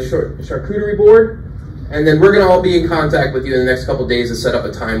won the charcuterie board. And then we're going to all be in contact with you in the next couple of days to set up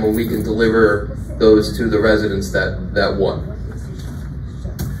a time when we can deliver those to the residents that won.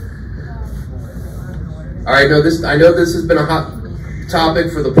 All right, I know this has been a hot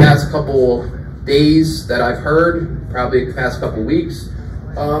topic for the past couple days that I've heard, probably the past couple weeks.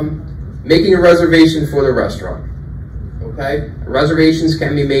 Making a reservation for the restaurant. Okay, reservations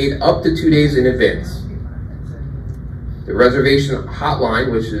can be made up to 2 days in advance. The reservation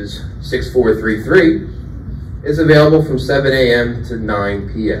hotline, which is 6433, is available from 7 a.m. to 9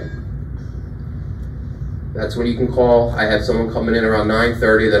 p.m. That's when you can call. I have someone coming in around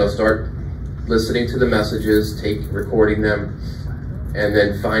 9:30 that'll start listening to the messages, recording them, and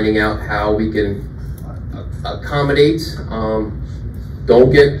then finding out how we can accommodate.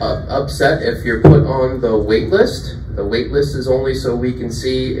 Don't get upset if you're put on the wait list. The wait list is only so we can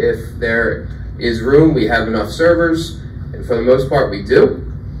see if there is room, we have enough servers, and for the most part we do.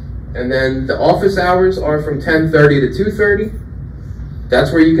 And then the office hours are from 10:30 to 2:30.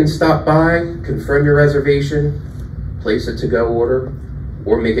 That's where you can stop by, confirm your reservation, place a to-go order,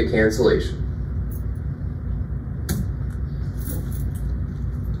 or make a cancellation.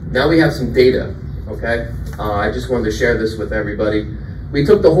 Now we have some data. okay? I just wanted to share this with everybody. We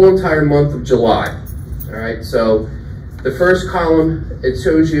took the whole entire month of July, all right? So the first column, it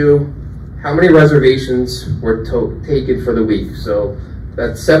shows you how many reservations were taken for the week. So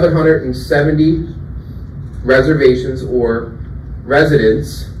that's 770 reservations or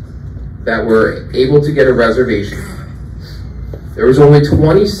residents that were able to get a reservation. There was only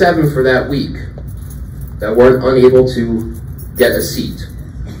 27 for that week that weren't unable to get a seat.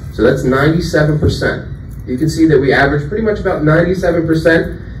 So that's 97%. You can see that we averaged pretty much about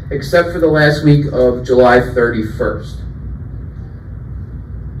 97%, except for the last week of July 31st.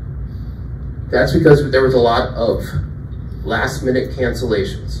 That's because there was a lot of last-minute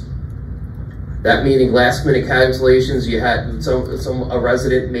cancellations. That meaning last-minute cancellations, you had a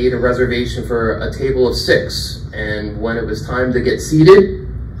resident made a reservation for a table of 6, and when it was time to get seated,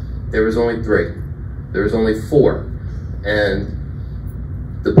 there was only 3. There was only 4, and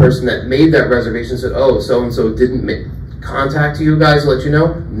the person that made that reservation said, "Oh, so-and-so didn't contact you guys, let you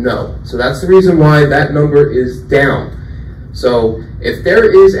know?" No. So that's the reason why that number is down. So if there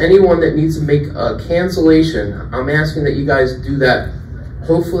is anyone that needs to make a cancellation, I'm asking that you guys do that,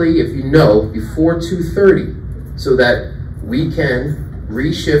 hopefully, if you know, before 2:30, so that we can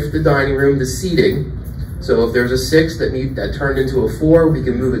reshift the dining room, the seating. So if there's a 6 that turned into a 4, we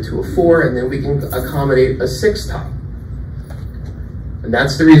can move it to a 4, and then we can accommodate a 6 top. And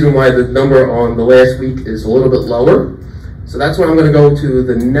that's the reason why the number on the last week is a little bit lower. So that's why I'm going to go to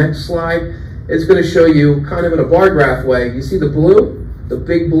the next slide. It's going to show you kind of in a bar graph way. You see the blue, the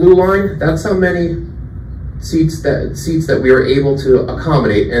big blue line? That's how many seats that we were able to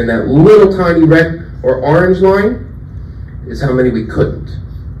accommodate. And that little tiny red or orange line is how many we couldn't.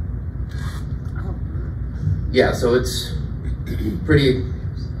 Yeah, so it's pretty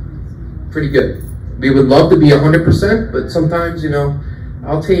good. We would love to be 100%, but sometimes, you know,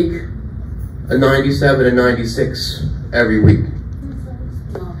 I'll take a 97 and 96 every week.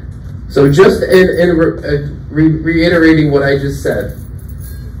 So just in reiterating what I just said,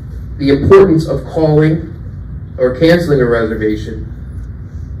 the importance of calling or canceling a reservation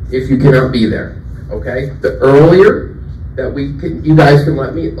if you cannot be there, okay? The earlier that you guys can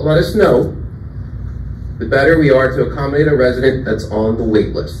let us know, the better we are to accommodate a resident that's on the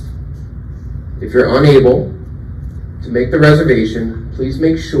wait list. If you're unable to make the reservation, please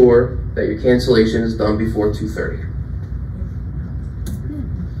make sure that your cancellation is done before 2:30.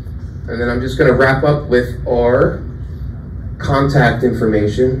 And then I'm just going to wrap up with our contact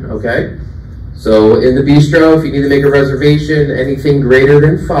information, okay? So in the bistro, if you need to make a reservation, anything greater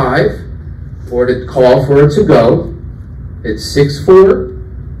than 5, or to call for a to-go, it's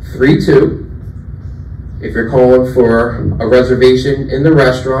 6432. If you're calling for a reservation in the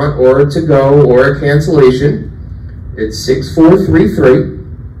restaurant or a to-go or a cancellation, it's 6433.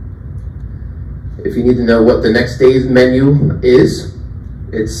 If you need to know what the next day's menu is,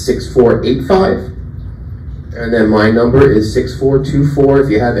 it's 6485. And then my number is 6424 if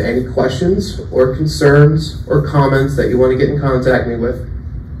you have any questions or concerns or comments that you want to get in contact me with,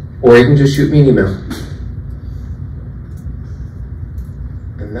 or you can just shoot me an email.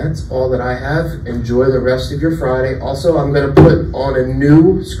 And that's all that I have. Enjoy the rest of your Friday. Also, I'm going to put on a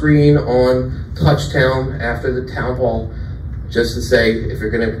new screen on Touchtown after the town hall, just to say if you're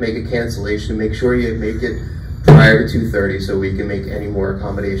going to make a cancellation, make sure you make it prior to 2:30 so we can make any more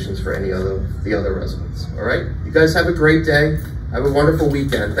accommodations for the other residents. All right? You guys have a great day. Have a wonderful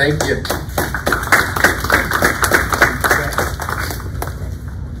weekend. Thank you.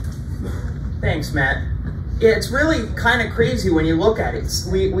 Thanks, Matt. Yeah, it's really kind of crazy when you look at it.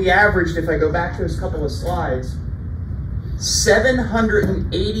 We averaged, if I go back to this couple of slides,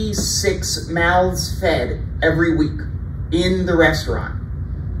 786 mouths fed every week in the restaurant.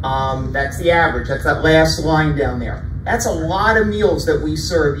 That's the average. That's that last line down there. That's a lot of meals that we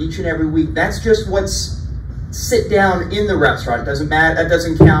serve each and every week. That's just what's sit down in the restaurant. It doesn't matter. That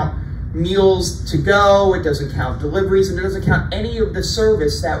doesn't count meals to go. It doesn't count deliveries, and it doesn't count any of the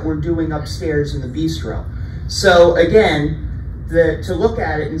service that we're doing upstairs in the bistro. So again, to look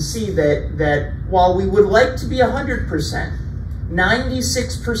at it and see that while we would like to be 100%,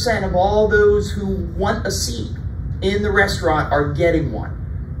 96% of all those who want a seat in the restaurant are getting one.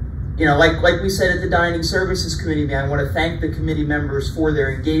 You know, like we said at the Dining Services Committee, man, I want to thank the committee members for their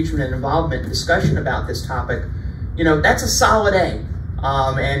engagement and involvement and discussion about this topic. You know, that's a solid A.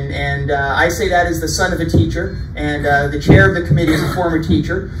 I say that as the son of a teacher, and the chair of the committee is a former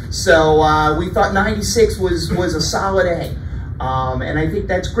teacher. So we thought 96 was a solid A, and I think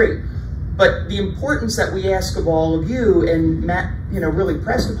that's great. But the importance that we ask of all of you, and Matt, really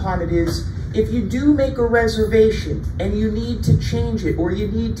pressed upon it, is if you do make a reservation and you need to change it or you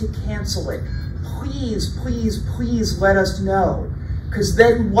need to cancel it, please, please, please let us know. Because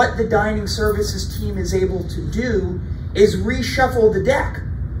then what the dining services team is able to do is reshuffle the deck.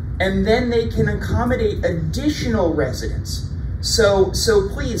 And then they can accommodate additional residents. So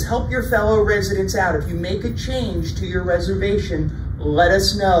please help your fellow residents out. If you make a change to your reservation, let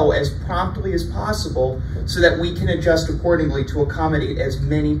us know as promptly as possible so that we can adjust accordingly to accommodate as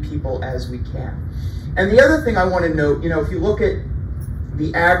many people as we can. And the other thing I want to note, if you look at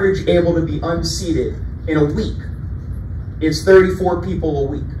the average able to be unseated in a week, it's 34 people a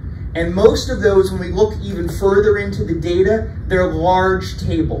week. And most of those, when we look even further into the data, they're large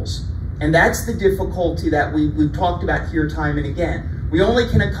tables. And that's the difficulty that we've talked about here time and again. We only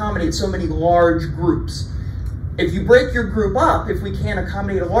can accommodate so many large groups. If you break your group up, if we can't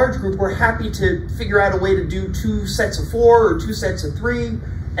accommodate a large group, we're happy to figure out a way to do 2 sets of 4 or 2 sets of 3,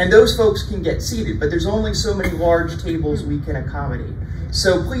 and those folks can get seated. But there's only so many large tables we can accommodate.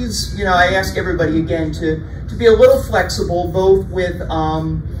 So please, I ask everybody again to be a little flexible, both with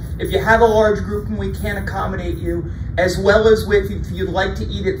if you have a large group and we can't accommodate you, as well as with if you'd like to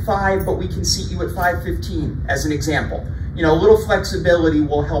eat at 5, but we can seat you at 5:15, as an example. A little flexibility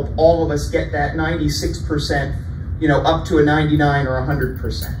will help all of us get that 96%, up to a 99 or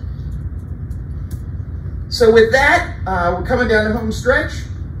 100%. So with that, we're coming down the home stretch.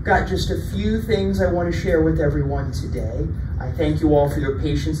 Got just a few things I want to share with everyone today. I thank you all for your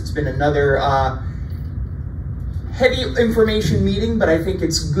patience. It's been another heavy information meeting, but I think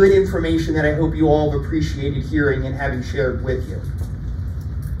it's good information that I hope you all have appreciated hearing and having shared with you.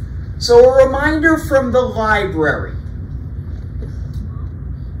 So a reminder from the library.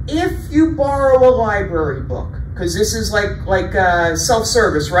 If you borrow a library book, because this is like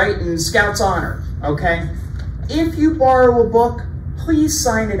self-service, right? And Scout's Honor, okay? If you borrow a book, please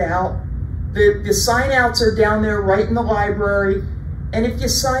sign it out. The sign outs are down there right in the library. And if you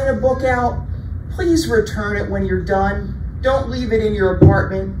sign a book out, please return it when you're done. Don't leave it in your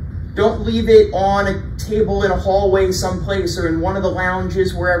apartment. Don't leave it on a table in a hallway someplace or in one of the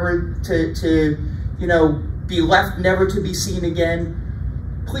lounges wherever to be left never to be seen again.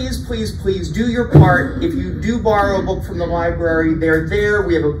 Please, please, please do your part. If you do borrow a book from the library, they're there.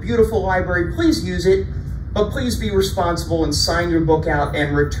 We have a beautiful library. Please use it, but please be responsible and sign your book out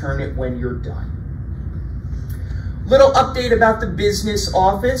and return it when you're done. Little update about the business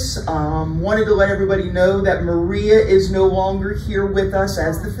office. Wanted to let everybody know that Maria is no longer here with us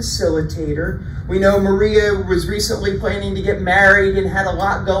as the facilitator. We know Maria was recently planning to get married and had a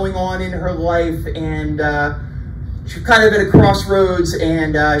lot going on in her life, and she's kind of at a crossroads,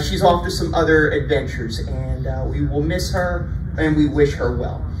 and she's off to some other adventures, and we will miss her and we wish her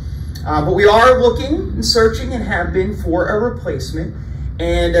well. But we are looking and searching and have been for a replacement,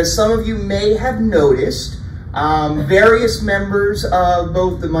 and as some of you may have noticed, various members of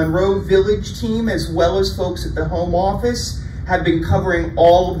both the Monroe Village team as well as folks at the home office have been covering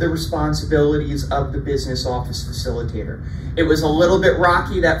all of the responsibilities of the business office facilitator. It was a little bit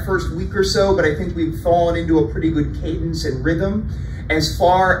rocky that first week or so, but I think we've fallen into a pretty good cadence and rhythm as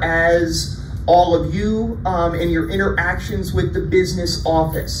far as all of you and your interactions with the business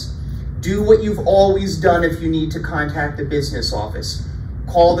office. Do what you've always done if you need to contact the business office.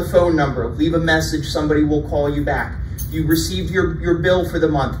 Call the phone number, leave a message, somebody will call you back. You received your bill for the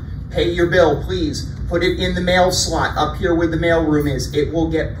month, pay your bill, please. Put it in the mail slot up here where the mail room is. It will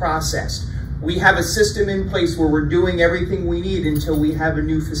get processed. We have a system in place where we're doing everything we need until we have a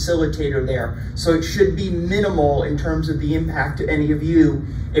new facilitator there. So it should be minimal in terms of the impact to any of you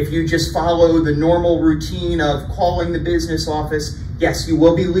if you just follow the normal routine of calling the business office. Yes, you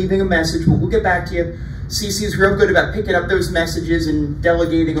will be leaving a message, but we'll get back to you. CC is real good about picking up those messages and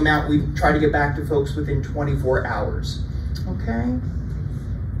delegating them out. We try to get back to folks within 24 hours. Okay?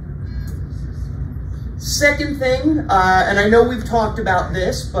 Second thing, and I know we've talked about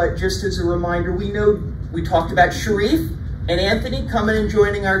this, but just as a reminder, we talked about Sharif and Anthony coming and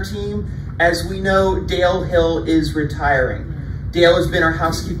joining our team. As we know, Dale Hill is retiring. Dale has been our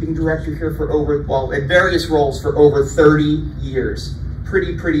housekeeping director here for in various roles for over 30 years.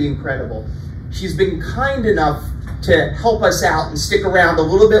 Pretty incredible. She's been kind enough to help us out and stick around a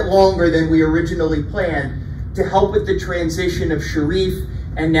little bit longer than we originally planned to help with the transition of Sharif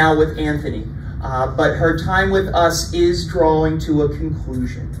and now with Anthony. But her time with us is drawing to a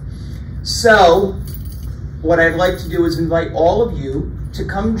conclusion. So what I'd like to do is invite all of you to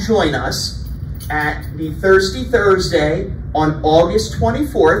come join us at the Thirsty Thursday on August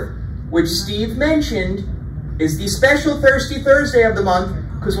 24th, which Steve mentioned is the special Thirsty Thursday of the month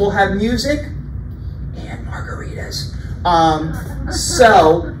because we'll have music and margaritas.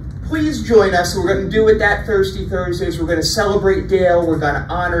 So please join us. We're going to do it that Thirsty Thursdays. We're going to celebrate Dale. We're going to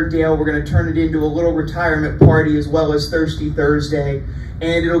honor Dale. We're going to turn it into a little retirement party as well as Thirsty Thursday.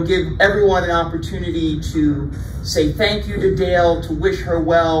 And it'll give everyone an opportunity to say thank you to Dale, to wish her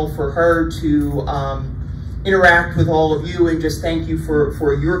well, for her to interact with all of you, and just thank you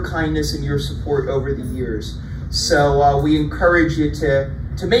for your kindness and your support over the years. So we encourage you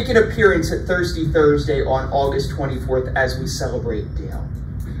to make an appearance at Thirsty Thursday on August 24th as we celebrate Dale.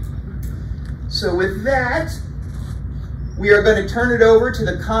 So with that, we are going to turn it over to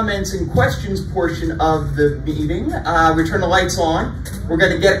the comments and questions portion of the meeting. We turn the lights on. We're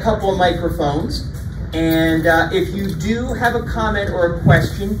going to get a couple of microphones. And if you do have a comment or a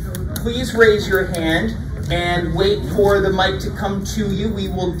question, please raise your hand and wait for the mic to come to you. We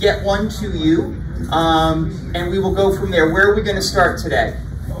will get one to you, and we will go from there. Where are we going to start today?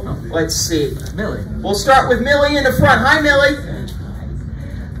 Let's see. Millie. We'll start with Millie in the front. Hi, Millie.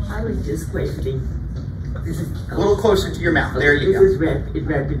 I was just questioning. This is a little closer to your mouth. There you go. This is in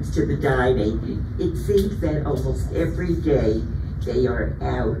reference to the dining. It seems that almost every day they are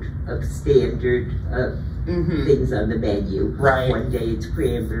out of standard things on the menu. Right. One day it's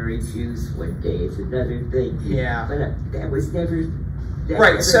cranberry juice, one day it's another thing. Yeah. But that was never.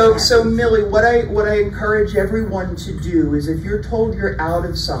 Right. So Millie, what I encourage everyone to do is, if you're told you're out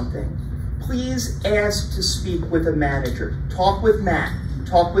of something, please ask to speak with a manager. Talk with Matt.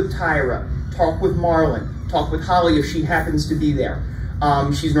 Talk with Tyra. Talk with Marlon. Talk with Holly if she happens to be there.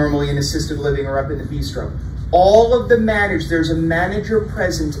 She's normally in assisted living or up in the bistro. All of the managers, there's a manager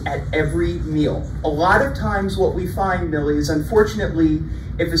present at every meal. A lot of times what we find, Millie, is unfortunately,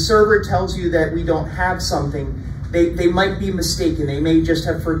 if a server tells you that we don't have something, they might be mistaken. They may just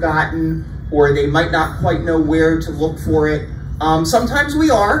have forgotten, or they might not quite know where to look for it. Sometimes we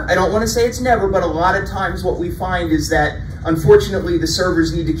are. I don't want to say it's never, but a lot of times what we find is that, unfortunately, the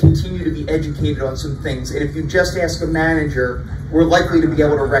servers need to continue to be educated on some things. And if you just ask a manager, we're likely to be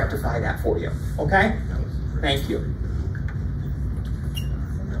able to rectify that for you. Okay? Thank you.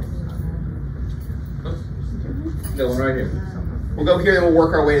 Dylan, right here. We'll go here and we'll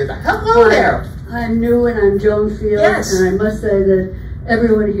work our way to the back. Hello there. I'm new and I'm Joan Field, yes. And I must say that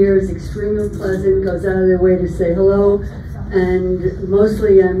everyone here is extremely pleasant, goes out of their way to say hello, and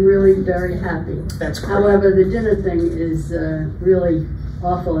mostly I'm really very happy. That's great. However, the dinner thing is really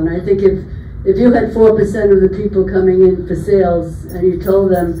awful, and I think if you had 4% of the people coming in for sales and you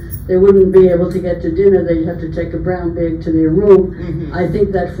told them they wouldn't be able to get to dinner, they'd have to take a brown bag to their room, I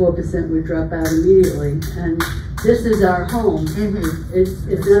think that 4% would drop out immediately. And this is our home.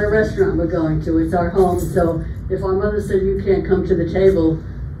 It's not a restaurant we're going to, it's our home. So if our mother said you can't come to the table,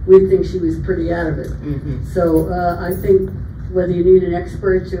 we'd think she was pretty out of it. So I think whether you need an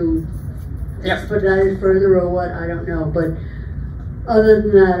expert to expedite it further or what, I don't know. But other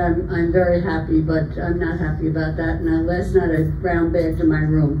than that, I'm very happy, but I'm not happy about that. And last night I brown bagged to my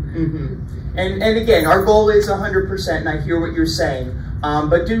room. And again, our goal is 100%, and I hear what you're saying.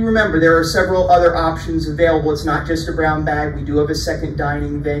 But do remember, there are several other options available. It's not just a brown bag. We do have a second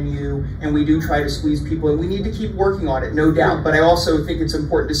dining venue, and we do try to squeeze people, and we need to keep working on it, no doubt. But I also think it's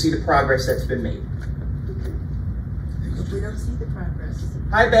important to see the progress that's been made. We don't see the progress.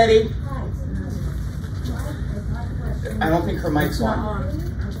 Hi, Betty. Hi. I don't think her mic's on.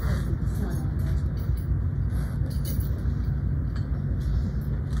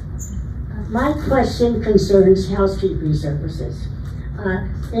 My question concerns housekeeping services.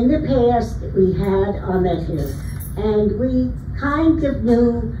 In the past, we had Ahmet here, and we kind of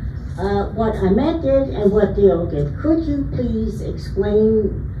knew what Ahmet did and what Dale did. Could you please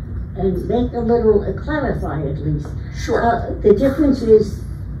explain and make a little, clarify at least, the differences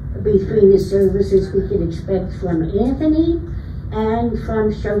between the services we can expect from Anthony and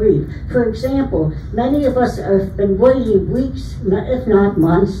from Sharif? For example, many of us have been waiting weeks, if not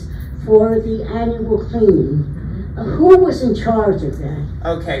months, for the annual cleaning. Who was in charge of that?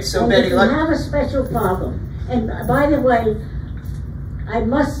 Okay, so and Betty, if you have a special problem, and by the way, I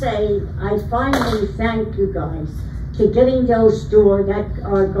must say, I finally thank you guys for getting those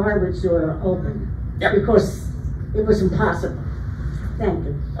our garbage door open, because it was impossible. Thank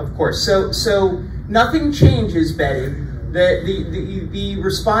you. Of course. So nothing changes, Betty. The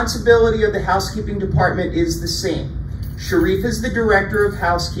responsibility of the housekeeping department is the same. Sharif is the director of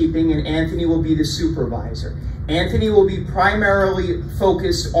housekeeping, and Anthony will be the supervisor. Anthony will be primarily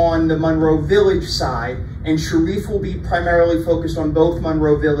focused on the Monroe Village side, and Sharif will be primarily focused on both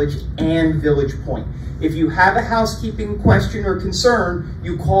Monroe Village and Village Point. If you have a housekeeping question or concern,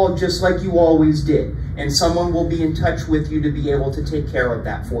 you call just like you always did, and someone will be in touch with you to be able to take care of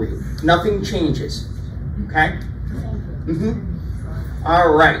that for you. Nothing changes, okay?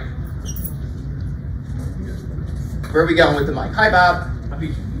 All right. Where are we going with the mic? Hi, Bob.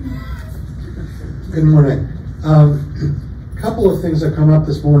 Good morning. Couple of things that come up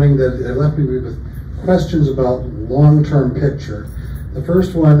this morning that left me with questions about long-term picture. The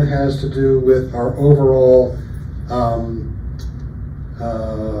first one has to do with our overall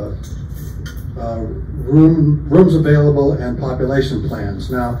rooms available and population plans.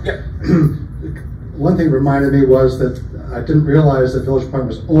 Now, yep. One thing reminded me was that I didn't realize that Village Point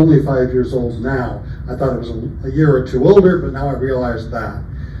was only 5 years old now. I thought it was a year or two older, but now I realized that.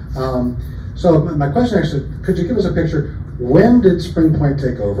 So my question actually, could you give us a picture? When did Spring Point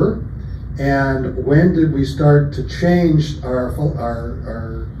take over? And when did we start to change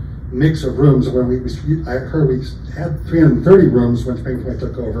our mix of rooms? When I heard we had 330 rooms when Spring Point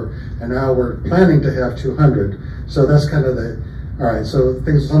took over, and now we're planning to have 200. So that's kind of the, all right, so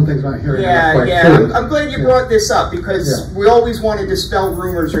some things not hearing. Yeah. I'm glad you brought this up because we always want to dispel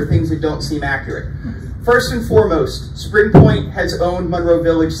rumors or things that don't seem accurate. First and foremost, Spring Point has owned Monroe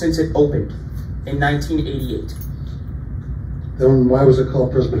Village since it opened in 1988. Then why was it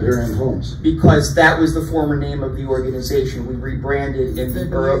called Presbyterian Homes? Because that was the former name of the organization. We rebranded in the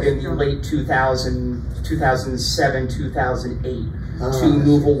late 2007, 2008 to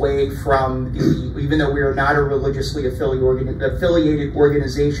move away from the, even though we are not a religiously affiliated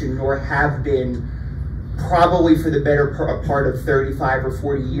organization, nor have been probably for the better part of 35 or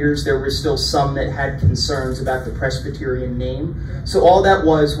 40 years, there were still some that had concerns about the Presbyterian name. So all that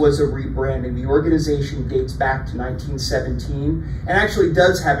was a rebranding. The organization dates back to 1917 and actually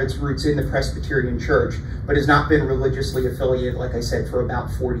does have its roots in the Presbyterian Church, but has not been religiously affiliated, like I said, for about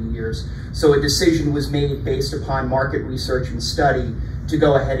 40 years. So a decision was made based upon market research and study to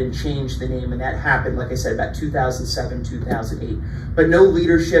go ahead and change the name, and that happened, like I said, about 2007, 2008. But no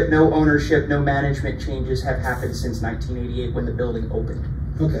leadership, no ownership, no management changes have happened since 1988 when the building opened.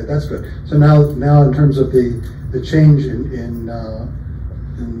 Okay, that's good. So now in terms of the change in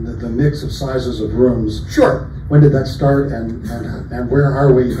the mix of sizes of rooms. Sure. When did that start, and where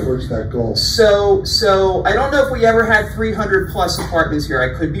are we towards that goal? So I don't know if we ever had 300 plus apartments here. I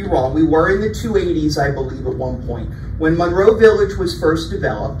could be wrong. We were in the 280s, I believe, at one point. When Monroe Village was first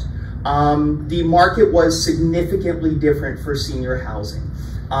developed, the market was significantly different for senior housing.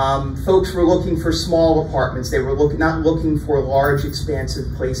 Folks were looking for small apartments. They were not looking for large,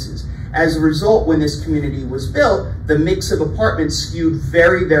 expansive places. As a result, when this community was built, the mix of apartments skewed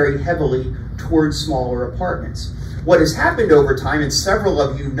very, very heavily towards smaller apartments. What has happened over time, and several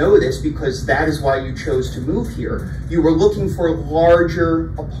of you know this because that is why you chose to move here, you were looking for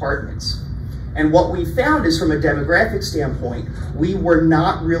larger apartments. And what we found is, from a demographic standpoint, we were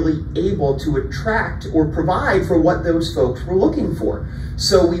not really able to attract or provide for what those folks were looking for.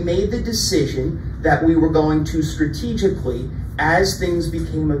 So we made the decision that we were going to strategically, as things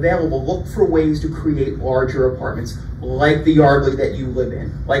became available, look for ways to create larger apartments, like the Yardley that you live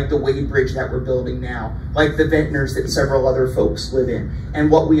in, like the Wade Bridge that we're building now, like the Ventnors that several other folks live in.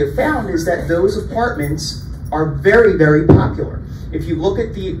 And what we have found is that those apartments are very, very popular. If you look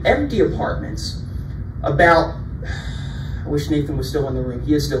at the empty apartments, I wish Nathan was still in the room.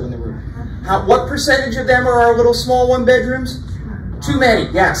 He is still in the room. What percentage of them are our little small one bedrooms? Too many,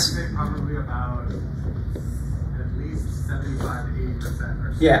 yes. Probably about at least 75 to 80%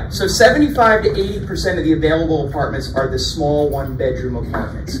 or so. Yeah, so 75 to 80% of the available apartments are the small one bedroom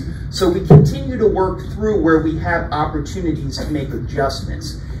apartments. So we continue to work through where we have opportunities to make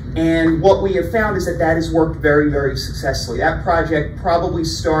adjustments. And what we have found is that has worked very, very successfully. That project probably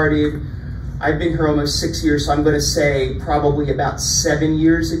started, I've been here almost 6 years, so I'm going to say probably about 7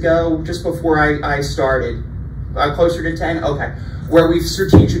 years ago, just before I started. Closer to 10? Okay. Where we've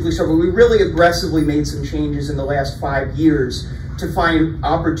strategically started. We really aggressively made some changes in the last 5 years to find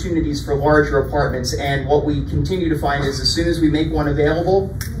opportunities for larger apartments. And what we continue to find is, as soon as we make one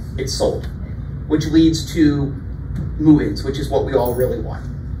available, it's sold, which leads to move-ins, which is what we all really want.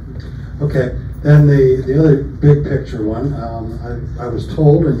 Okay, then the other big picture one, I was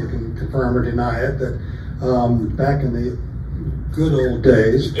told, and you can confirm or deny it, that back in the good old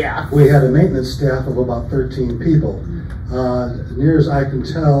days, we had a maintenance staff of about 13 people. Near as I can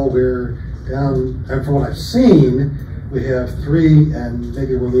tell, we're down, and from what I've seen, we have 3, and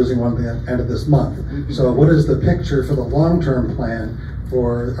maybe we're losing one at the end of this month. So what is the picture for the long-term plan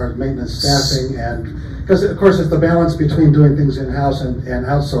for our maintenance staffing? And because of course it's the balance between doing things in-house and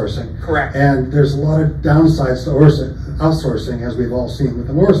outsourcing. Correct. And there's a lot of downsides to outsourcing, as we've all seen with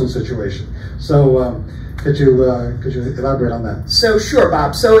the Morrison situation. So could you elaborate on that? So sure,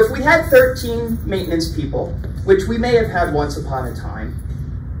 Bob. So if we had 13 maintenance people, which we may have had once upon a time,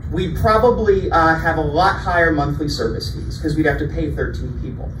 we'd probably have a lot higher monthly service fees because we'd have to pay 13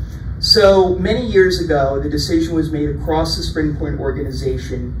 people. So many years ago, the decision was made across the Spring Point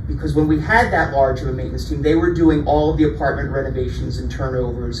organization, because when we had that large of a maintenance team, they were doing all of the apartment renovations and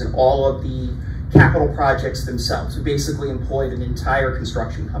turnovers and all of the capital projects themselves. We basically employed an entire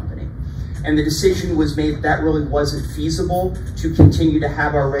construction company. And the decision was made that that really wasn't feasible to continue to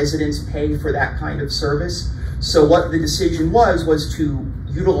have our residents pay for that kind of service. So what the decision was to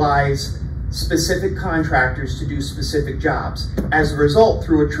utilize specific contractors to do specific jobs. As a result,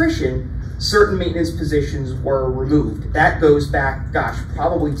 through attrition, certain maintenance positions were removed. That goes back, gosh,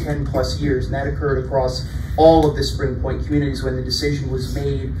 probably 10 plus years, and that occurred across all of the Spring Point communities when the decision was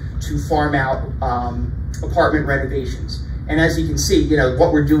made to farm out apartment renovations. And as you can see, you know,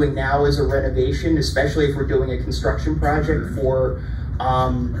 what we're doing now is a renovation, especially if we're doing a construction project for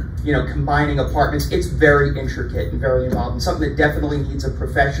you know, combining apartments. It's very intricate and very involved, and something that definitely needs a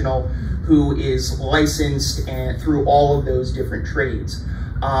professional who is licensed and through all of those different trades.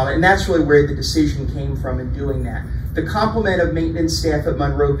 And that's really where the decision came from in doing that. The complement of maintenance staff at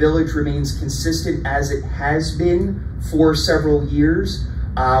Monroe Village remains consistent as it has been for several years.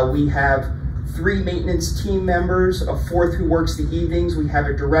 We have 3 maintenance team members, a 4th who works the evenings, we have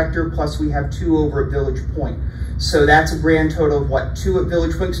a director, plus we have 2 over at Village Point. So that's a grand total of what, 2 at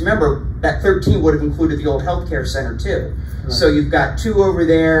Village Point. Remember, that 13 would have included the old healthcare center too. Right. So you've got 2 over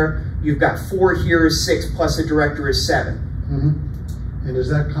there, you've got 4 here is 6, plus a director is 7. Mm-hmm. And is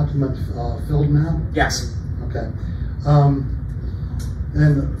that complement filled now? Yes. Okay.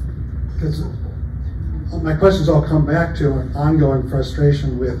 And because my questions all come back to an ongoing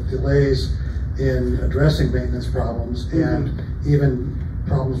frustration with delays in addressing maintenance problems, mm-hmm. and even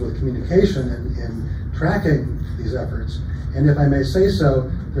problems with communication and tracking these efforts. And if I may say so,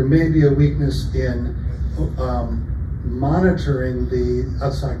 there may be a weakness in monitoring the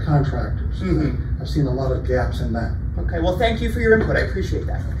outside contractors. Mm-hmm. I've seen a lot of gaps in that. Okay, well, thank you for your input. I appreciate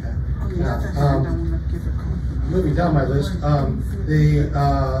that. Okay. Now, moving down my list, in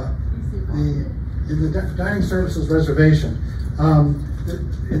the dining services reservation,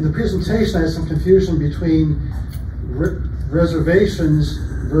 in the presentation, I had some confusion between reservations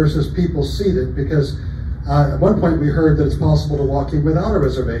versus people seated, because at one point we heard that it's possible to walk in without a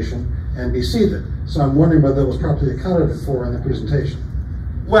reservation and be seated. So I'm wondering whether it was properly accounted for in the presentation.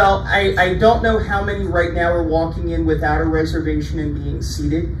 Well, I don't know how many right now are walking in without a reservation and being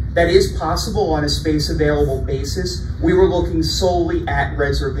seated. That is possible on a space available basis. We were looking solely at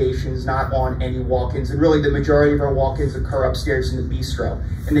reservations, not on any walk-ins. And really the majority of our walk-ins occur upstairs in the bistro.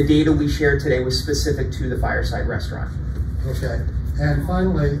 And the data we shared today was specific to the Fireside Restaurant. Okay. And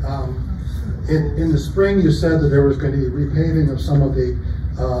finally, in the spring you said that there was going to be repaving of some of the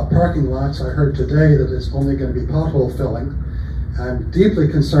parking lots. I heard today that it's only going to be pothole filling. I'm deeply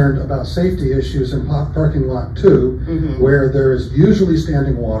concerned about safety issues in parking lot 2, mm-hmm. where there is usually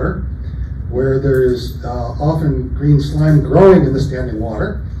standing water, where there is often green slime growing in the standing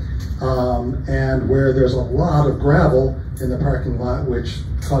water, and where there's a lot of gravel in the parking lot, which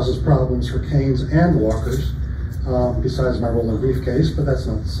causes problems for canes and walkers, besides my rolling briefcase, but that's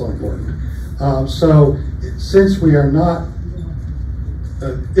not so important. So since we are not,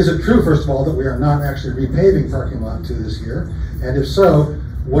 is it true, first of all, that we are not actually repaving parking lot 2 this year? And if so,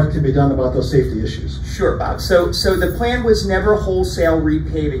 what can be done about those safety issues? Sure, Bob. So the plan was never wholesale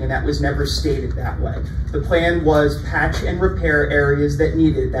repaving, and that was never stated that way. The plan was patch and repair areas that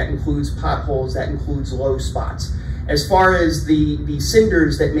needed. That includes potholes, that includes low spots. As far as the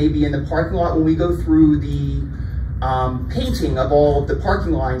cinders that may be in the parking lot, when we go through the painting of all of the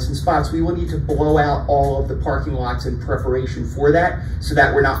parking lines and spots, we will need to blow out all of the parking lots in preparation for that, so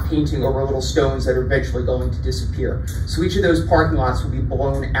that we're not painting over little stones that are eventually going to disappear. So each of those parking lots will be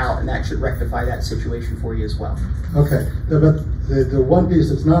blown out, and that should rectify that situation for you as well. Okay, but the one piece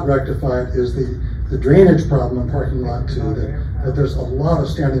that's not rectified is the drainage problem in parking lot 2, that there's a lot of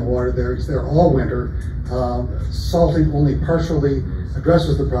standing water there. It's there all winter. Salting only partially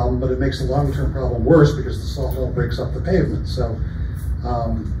addresses the problem, but it makes the long-term problem worse because the salt all breaks up the pavement. So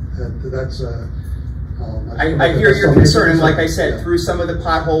that's I hear your concern, and like I said, through some of the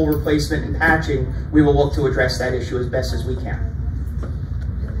pothole replacement and patching, we will look to address that issue as best as we can.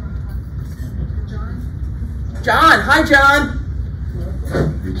 John, hi John.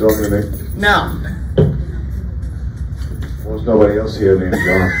 You talking to me? No. Well, there's nobody else here named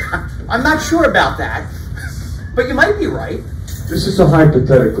John. I'm not sure about that, but you might be right. This is a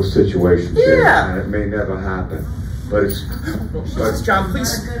hypothetical situation, yeah, and it may never happen. But it's. John,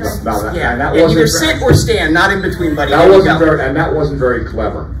 please. No, that wasn't either sit or stand, not in between, buddy. That wasn't very, and that wasn't very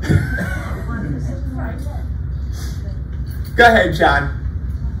clever. Go ahead, John.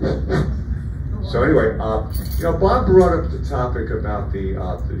 So anyway, you know, Bob brought up the topic about the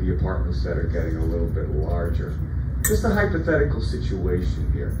apartments that are getting a little bit larger. Just a hypothetical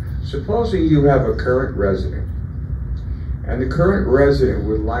situation here. Supposing you have a current resident, and the current resident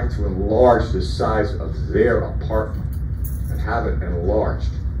would like to enlarge the size of their apartment and have it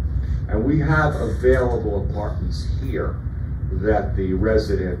enlarged. And we have available apartments here that the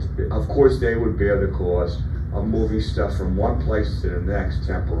resident, of course, they would bear the cost of moving stuff from one place to the next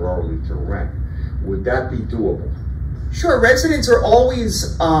temporarily to rent. Would that be doable? Sure, residents are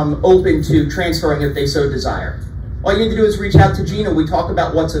always open to transferring if they so desire. All you need to do is reach out to Gina. We talk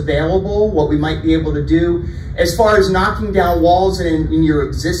about what's available, what we might be able to do. As far as knocking down walls in your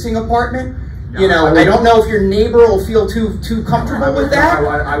existing apartment, you know, I don't know if your neighbor will feel too comfortable with that.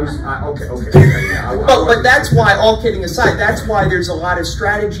 But that's why, all kidding aside, that's why there's a lot of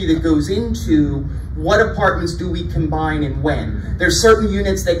strategy that goes into what apartments do we combine and when. There's certain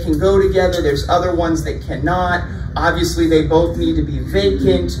units that can go together, there's other ones that cannot. Obviously, they both need to be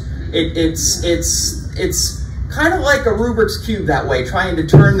vacant. It's kind of like a Rubik's Cube that way, trying to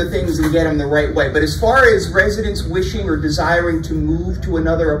turn the things and get them the right way. But as far as residents wishing or desiring to move to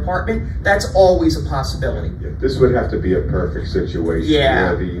another apartment, that's always a possibility. Yeah, this would have to be a perfect situation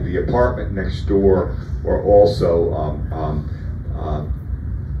where the apartment next door were also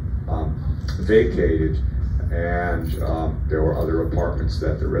vacated, and there were other apartments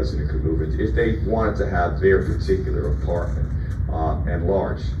that the resident could move into if they wanted to have their particular apartment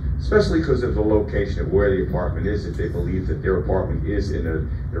enlarged. Especially because of the location of where the apartment is, if they believe that their apartment is in a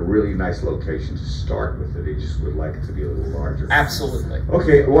really nice location to start with, they just would like it to be a little larger. Absolutely.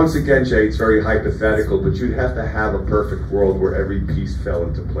 Okay, once again, Jay, it's very hypothetical, but you'd have to have a perfect world where every piece fell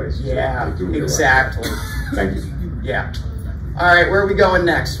into place. Yeah, exactly. Thank you. Yeah. All right, where are we going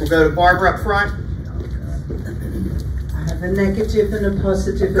next? We'll go to Barbara up front. I have a negative and a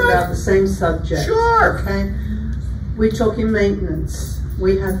positive about the same subject. Sure. Okay. We're talking maintenance.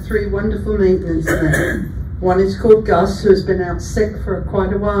 We have 3 wonderful maintenance men. One is called Gus, who has been out sick for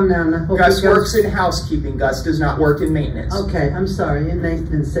quite a while now. And I hope Gus works in housekeeping. Gus does not work in maintenance. Okay, I'm sorry, in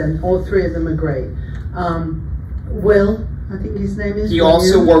maintenance, and all 3 of them are great. Will, I think his name is. He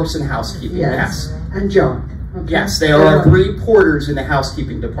also works in housekeeping, yes. And John. Okay? Yes, they are our 3 porters in the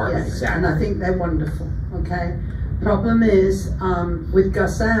housekeeping department, Yes, exactly. and I think they're wonderful, okay? Problem is, with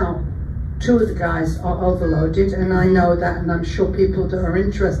Gus out, 2 of the guys are overloaded, and I know that, and I'm sure people that are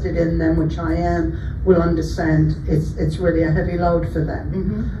interested in them, which I am, will understand it's really a heavy load for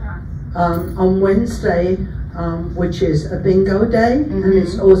them. On Wednesday, which is a bingo day, and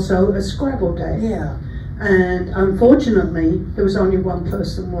it's also a Scrabble day. Yeah. And unfortunately, there was only 1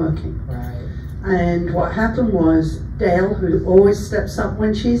 person working. Right. And what happened was, Dale, who always steps up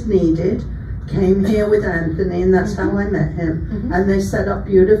when she's needed, came here with Anthony, and that's how I met him. And they set up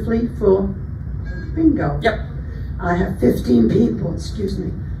beautifully for bingo. Yep. I have 15 people, excuse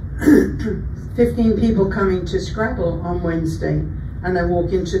me, 15 people coming to Scrabble on Wednesday, and I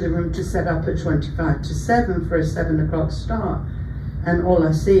walk into the room to set up at 25 to 7 for a 7 o'clock start, and all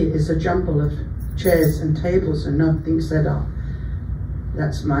I see is a jumble of chairs and tables and nothing set up.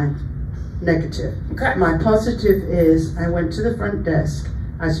 That's my negative. Okay. My positive is I went to the front desk,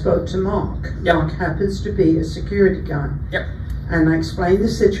 I spoke to Mark. Yep. Mark happens to be a security guy. Yep. And I explained the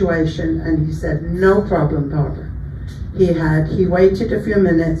situation, and he said, no problem, Barbara. He waited a few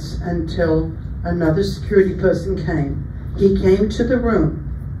minutes until another security person came. He came to the room.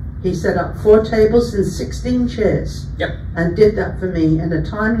 He set up 4 tables and 16 chairs. Yep. And did that for me in a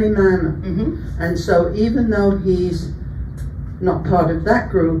timely manner. And so even though he's not part of that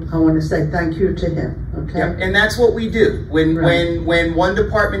group, I want to say thank you to him, okay? Yep. And that's what we do. When one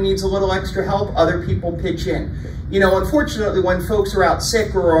department needs a little extra help, other people pitch in. You know, unfortunately, when folks are out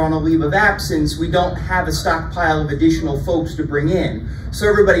sick or are on a leave of absence, we don't have a stockpile of additional folks to bring in. So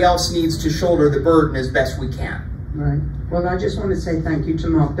everybody else needs to shoulder the burden as best we can. Right. Well, I just want to say thank you to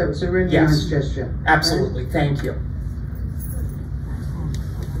Mark. That was a really nice gesture. Absolutely. Right? Thank you.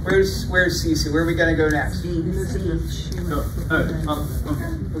 Where's Cece? Where are we going to go next? We're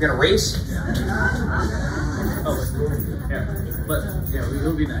going to race?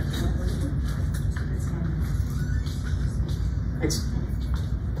 We'll be next.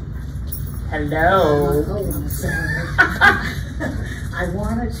 Hello. I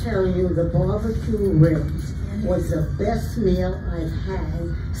want to tell you the barbecue ribs was the best meal I've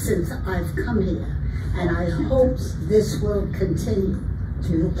had since I've come here. And I hope this will continue. Do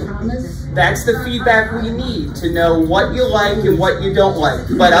you promise? That's the feedback we need to know what you like and what you don't like.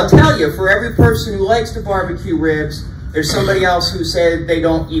 But I'll tell you, for every person who likes the barbecue ribs, There's somebody else who said they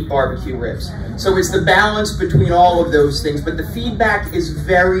don't eat barbecue ribs. So it's the balance between all of those things, but the feedback is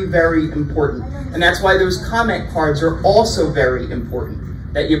very, very important. And that's why those comment cards are also very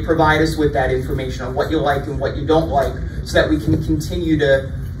important, that you provide us with that information on what you like and what you don't like, so that we can continue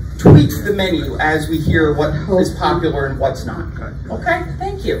to tweak the menu as we hear what is popular and what's not. Okay,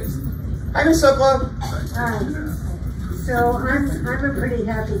 thank you. Hi, Ms. Sokolow. Hi. So I'm a pretty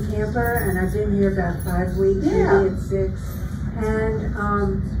happy camper, and I've been here about 5 weeks, maybe it's 6. And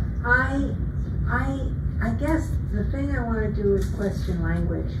I guess the thing I want to do is question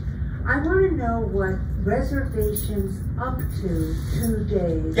language. I want to know what reservations up to 2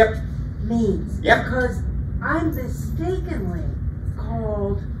 days means. Because I mistakenly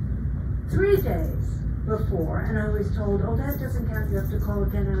called 3 days before, and I was told, oh, that doesn't count, you have to call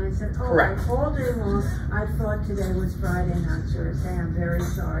again. And I said, oh, I called day long. I thought today was Friday, not Thursday. I'm very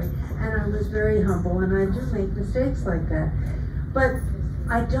sorry. And I was very humble, and I do make mistakes like that. But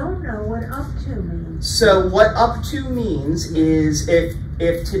I don't know what up to means. So what up to means is if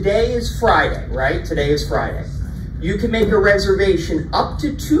today is Friday, right? Today is Friday. You can make a reservation up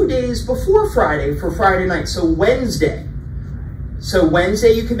to 2 days before Friday for Friday night. So Wednesday. So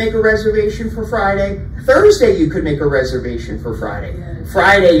Wednesday you can make a reservation for Friday. Thursday you could make a reservation for Friday.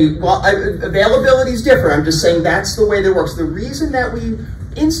 Friday, well, availability is different. I'm just saying that's the way that works. The reason that we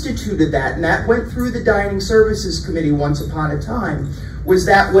instituted that, and that went through the Dining Services Committee once upon a time, was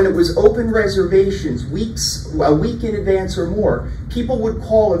that when it was open reservations, a week in advance or more, people would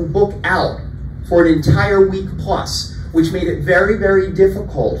call and book out for an entire week plus, which made it very, very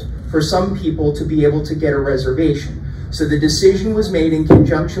difficult for some people to be able to get a reservation. So the decision was made in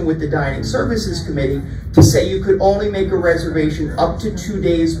conjunction with the Dining Services Committee to say you could only make a reservation up to 2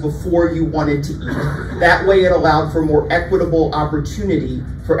 days before you wanted to eat. That way it allowed for more equitable opportunity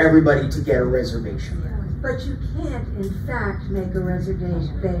for everybody to get a reservation. But you can't, in fact, make a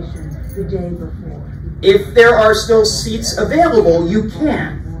reservation the day before. If there are still seats available, you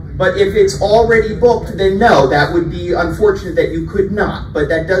can. But if it's already booked, then no, that would be unfortunate that you could not. But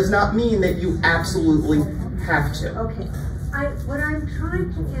that does not mean that you absolutely have to. Okay. What I'm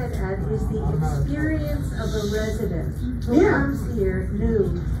trying to get at is the experience of a resident who comes here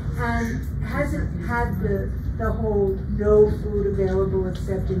new and hasn't had the whole no food available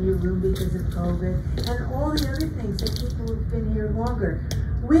except in your room because of COVID and all the other things that people who've been here longer.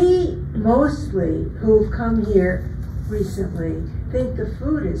 We mostly who've come here recently think the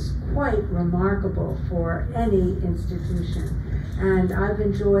food is quite remarkable for any institution. And I've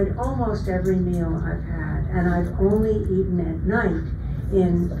enjoyed almost every meal I've had, and I've only eaten at night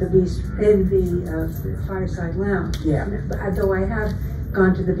in the Fireside Lounge. Though I have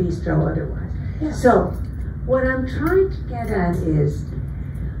gone to the bistro otherwise. So, what I'm trying to get at is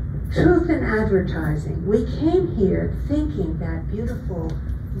truth in advertising. We came here thinking that beautiful,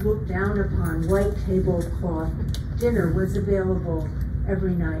 looked down upon white tablecloth dinner was available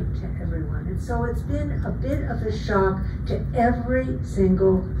every night to everyone. And so it's been a bit of a shock to every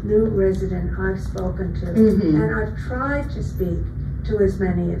single new resident I've spoken to. And I've tried to speak to as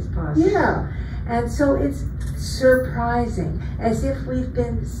many as possible. And so it's surprising, as if we've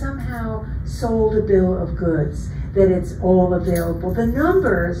been somehow sold a bill of goods, that it's all available. The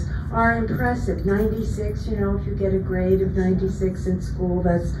numbers are impressive. 96, you know, if you get a grade of 96 in school,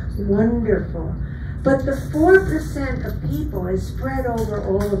 that's wonderful. But the 4% of people is spread over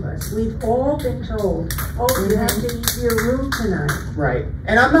all of us. We've all been told, oh, you have to eat your room tonight. Right.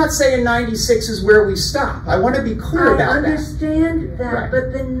 And I'm not saying 96 is where we stop. I want to be clear about that. I understand that,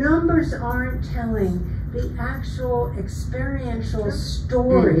 but the numbers aren't telling the actual experiential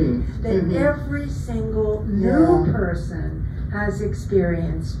story that every single new person has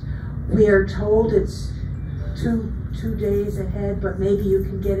experienced. We are told it's two days ahead, but maybe you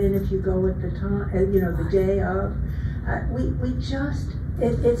can get in if you go at the time, you know, the day of.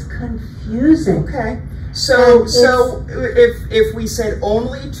 It's confusing. Okay. So if we said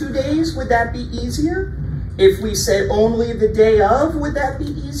only 2 days, would that be easier? If we said only the day of, would that be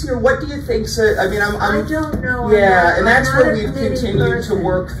easier? What do you think? So, I mean, I don't know. Yeah, and that's what we've continued to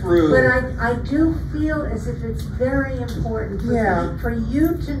work through. But I do feel as if it's very important for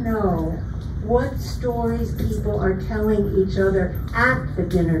you to know what stories people are telling each other at the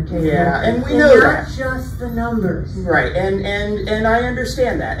dinner table. Yeah, and we know that. Not just the numbers. Right, and I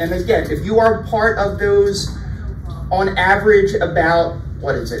understand that. And again, if you are part of those, on average, about,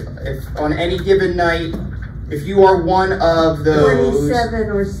 what is it, if on any given night, if you are one of those... 27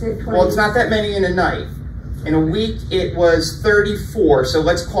 or 6, well, it's not that many in a night. In a week, it was 34, so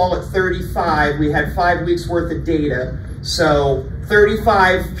let's call it 35. We had 5 weeks worth of data. So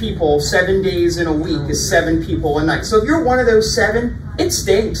 35 people 7 days in a week is 7 people a night. So if you're one of those 7, it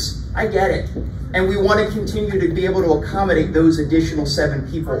stinks. I get it. And we want to continue to be able to accommodate those additional 7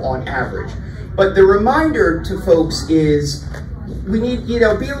 people on average. But the reminder to folks is we need, be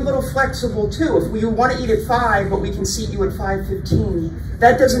a little flexible too. If we want to eat at 5, but we can seat you at 5:15,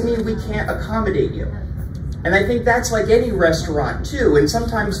 that doesn't mean we can't accommodate you. And I think that's like any restaurant too. And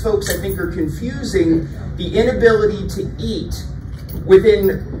sometimes folks, I think, are confusing the inability to eat within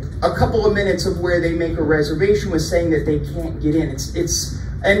a couple of minutes of where they make a reservation with saying that they can't get in.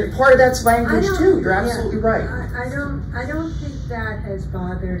 And part of that's language too. You're absolutely right. I don't think that has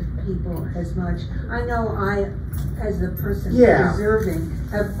bothered people as much. I know I, as the person reserving,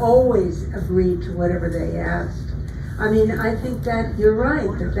 have always agreed to whatever they asked. I mean, I think that you're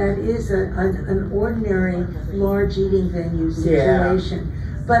right, that is an ordinary large eating venue situation.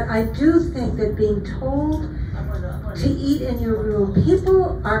 But I do think that being told to eat in your room,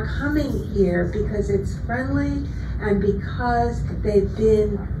 people are coming here because it's friendly and because they've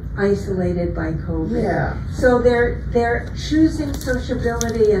been isolated by COVID. Yeah. So they're choosing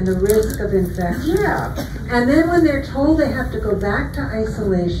sociability and the risk of infection. Yeah. And then when they're told they have to go back to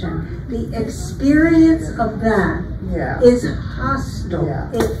isolation, the experience of that is hostile. Yeah.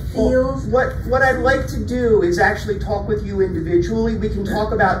 It feels... What I'd like to do is actually talk with you individually. We can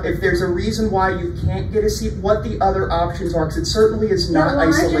talk about if there's a reason why you can't get a seat, what the other options are, because it certainly is not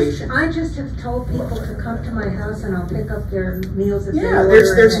isolation. I just have told people to come to my house and I'll pick up their meals if they order.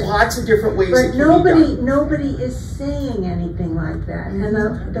 There's lots of different ways but it can be done. Nobody is saying anything like that. And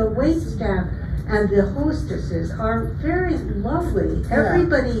the wait staff and the hostesses are very lovely. Yeah.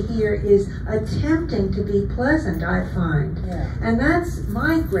 Everybody here is attempting to be pleasant, I find. And that's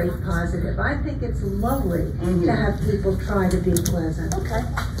my great positive. I think it's lovely to have people try to be pleasant. Okay.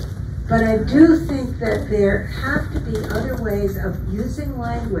 But I do think that there have to be other ways of using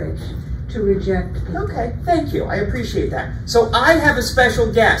language to reject people. Okay, thank you. I appreciate that. So I have a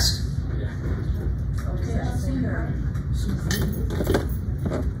special guest.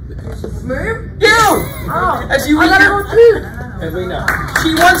 You! Oh, as you I gotta go too. And we know.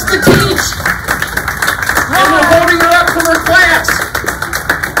 She wants to teach. And we're holding her up from her class.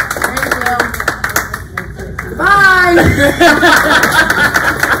 Bye.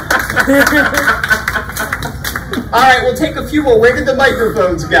 All right, we'll take a few more. Where did the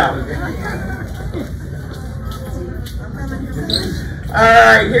microphones go? All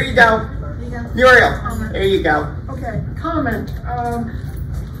right, here you go. Muriel, there you go. Okay, comment.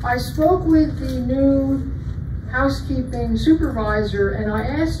 I spoke with the new housekeeping supervisor and I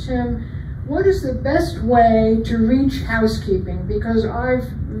asked him, what is the best way to reach housekeeping? Because I've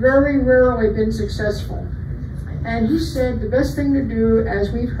very rarely been successful. And he said the best thing to do,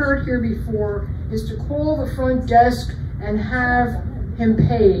 as we've heard here before, is to call the front desk and have him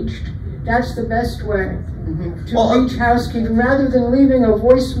paged. That's the best way to reach housekeeping, rather than leaving a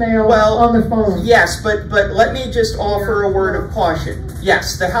voicemail on the phone. Yes, but let me just offer a word of caution.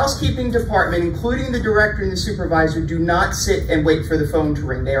 Yes, the housekeeping department, including the director and the supervisor, do not sit and wait for the phone to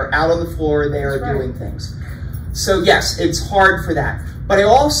ring. They are out on the floor, they are doing things. So yes, it's hard for that. But I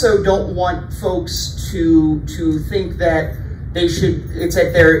also don't want folks to think that they should, it's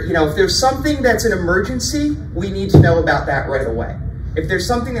at their, if there's something that's an emergency, we need to know about that right away. If there's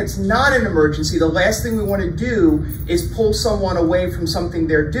something that's not an emergency, the last thing we want to do is pull someone away from something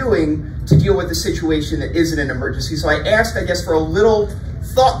they're doing to deal with a situation that isn't an emergency. So I asked, I guess, for a little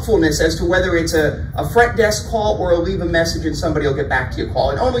thoughtfulness as to whether it's a front desk call or a leave a message and somebody will get back to you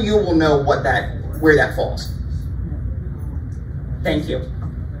call. And only you will know where that falls. Thank you.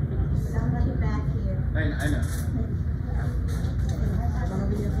 I know.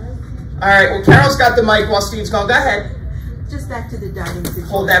 All right, well, Carol's got the mic while Steve's going. Go ahead. Just back to the dining situation.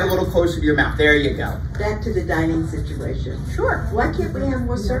 Hold that a little closer to your mouth. There you go. Back to the dining situation. Sure. Why can't we have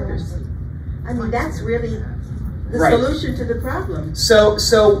more servers? I mean, that's really the solution to the problem. So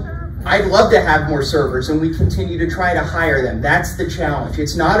I'd love to have more servers, and we continue to try to hire them. That's the challenge.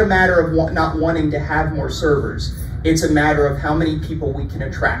 It's not a matter of not wanting to have more servers. It's a matter of how many people we can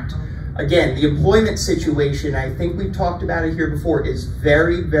attract. Again, the employment situation, I think we've talked about it here before, is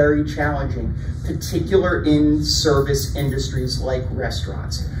very, very challenging, particular in service industries like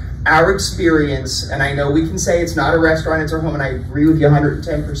restaurants. Our experience, and I know we can say it's not a restaurant, it's our home, and I agree with you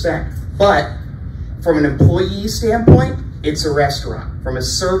 110%, but from an employee standpoint, it's a restaurant. From a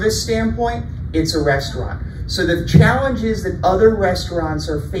service standpoint, it's a restaurant. So the challenges that other restaurants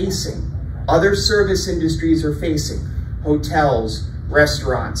are facing, other service industries are facing, hotels,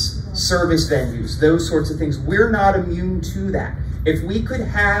 restaurants, service venues, those sorts of things, we're not immune to that. If we could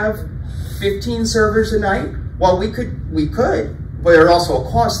have 15 servers a night, well, we could, but there's also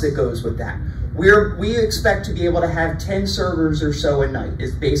a cost that goes with that. We expect to be able to have 10 servers or so a night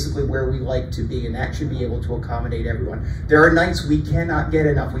is basically where we like to be, and that should be able to accommodate everyone. There are nights we cannot get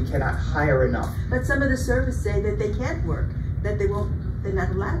enough, we cannot hire enough. But some of the servers say that they can't work, that they're not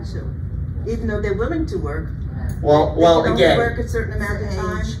allowed to, even though they're willing to work. Well, they again, only work a certain amount of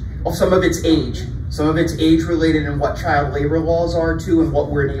time. Well, some of it's age. Some of it's age related and what child labor laws are too, and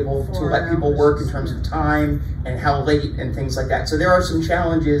what we're able to let people work in terms of time and how late and things like that. So there are some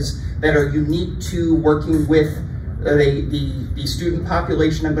challenges that are unique to working with the student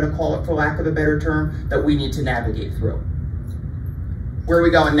population, I'm going to call it for lack of a better term, that we need to navigate through. Where are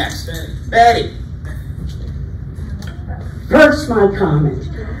we going next? Betty. First, my comment.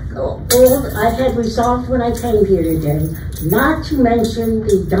 I had resolved when I came here today not to mention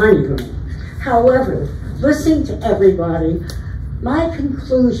the dining room. However, listening to everybody, my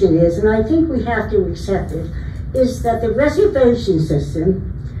conclusion is, and I think we have to accept it, is that the reservation system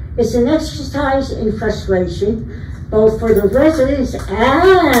is an exercise in frustration, both for the residents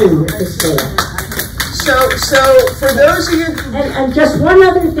and the staff. So for those of you... And just one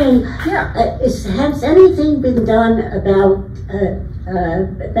other thing. Yeah. Has anything been done about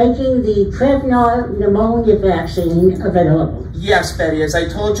making the Prevnar pneumonia vaccine available? Yes, Betty, as I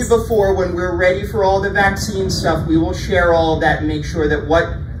told you before, when we're ready for all the vaccine stuff, we will share all of that and make sure that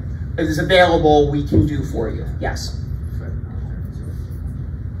what is available we can do for you. Yes.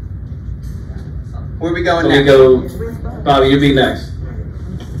 Where are we going next? Go, Bobby, you be next.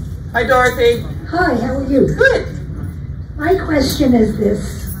 Hi, Dorothy. Hi, how are you? Good. My question is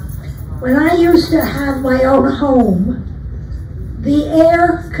this. When I used to have my own home, the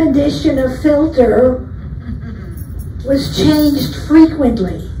air conditioner filter was changed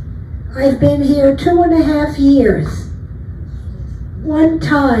frequently. I've been here 2.5 years. One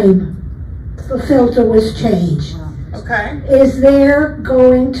time the filter was changed. Okay. Is there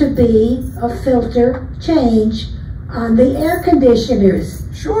going to be a filter change on the air conditioners?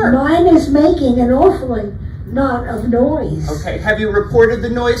 Sure. Mine is making an awful lot of noise. Okay, have you reported the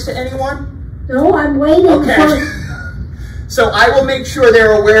noise to anyone? No, I'm waiting for... So I will make sure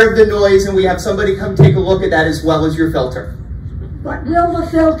they're aware of the noise and we have somebody come take a look at that as well as your filter. But will the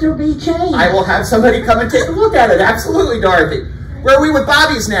filter be changed? I will have somebody come and take a look at it. Absolutely, Dorothy. Where are we with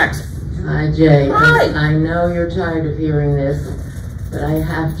Bobby's next? Hi, Jay. Hi. I know you're tired of hearing this, but I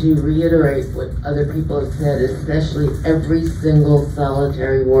have to reiterate what other people have said, especially every single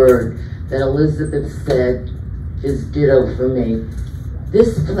solitary word that Elizabeth said is ditto for me.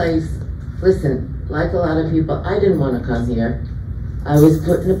 This place, listen, like a lot of people, I didn't want to come here. I was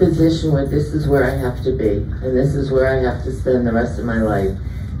put in a position where this is where I have to be, and this is where I have to spend the rest of my life.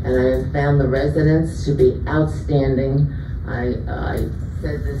 And I have found the residents to be outstanding. I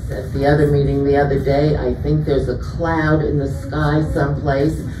said this at the other meeting the other day. I think there's a cloud in the sky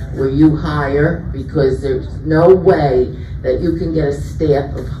someplace where you hire, because there's no way that you can get a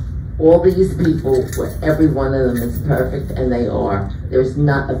staff of all these people where every one of them is perfect, and they are. There's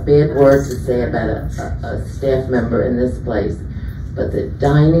not a bad word to say about a staff member in this place. But the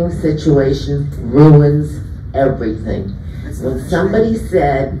dining situation ruins everything. When somebody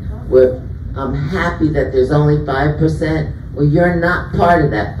said, I'm happy that there's only 5%, well, you're not part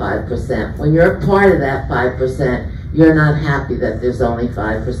of that 5%. When you're a part of that 5%, you're not happy that there's only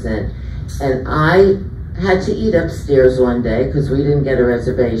 5%. And I had to eat upstairs one day because we didn't get a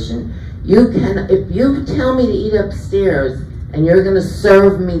reservation. If you tell me to eat upstairs and you're going to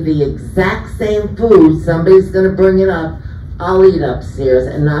serve me the exact same food, somebody's going to bring it up, I'll eat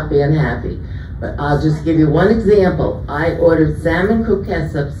upstairs and not be unhappy. But I'll just give you one example. I ordered salmon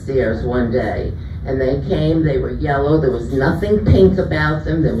croquettes upstairs one day, and they came, they were yellow, there was nothing pink about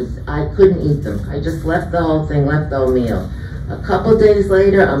them, I couldn't eat them. I just left the whole thing, left the whole meal. A couple days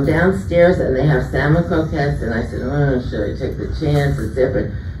later, I'm downstairs and they have salmon croquettes, and I said, should I take the chance? It's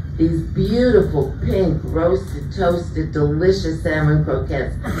different. These beautiful pink, roasted, toasted, delicious salmon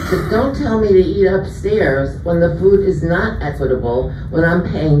croquettes. So don't tell me to eat upstairs when the food is not equitable, when I'm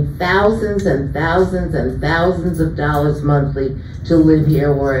paying thousands and thousands and thousands of dollars monthly to live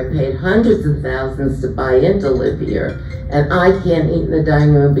here, where I paid hundreds of thousands to buy in to live here. And I can't eat in the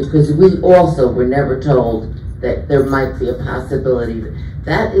dining room because we also were never told that there might be a possibility.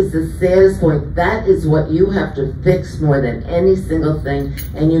 That is the saddest point. That is what you have to fix more than any single thing.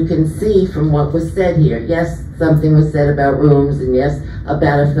 And you can see from what was said here. Yes, something was said about rooms, and yes,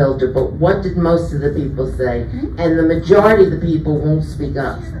 about a filter, but what did most of the people say? And the majority of the people won't speak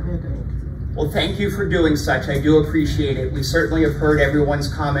up. Well, thank you for doing such. I do appreciate it. We certainly have heard everyone's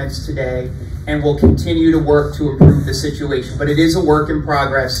comments today, and we'll continue to work to improve the situation. But it is a work in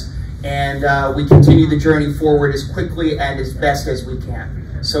progress, and we continue the journey forward as quickly and as best as we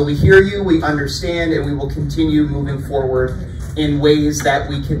can. So we hear you, we understand, and we will continue moving forward in ways that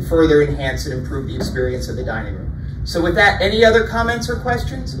we can further enhance and improve the experience of the dining room. So with that, any other comments or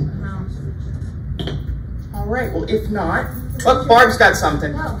questions? No. All right, well, if not, look, Barb's got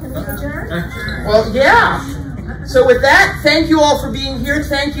something. Well, can we adjourn? Well, yeah. So with that, thank you all for being here.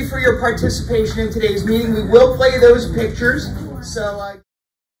 Thank you for your participation in today's meeting. We will play those pictures. So.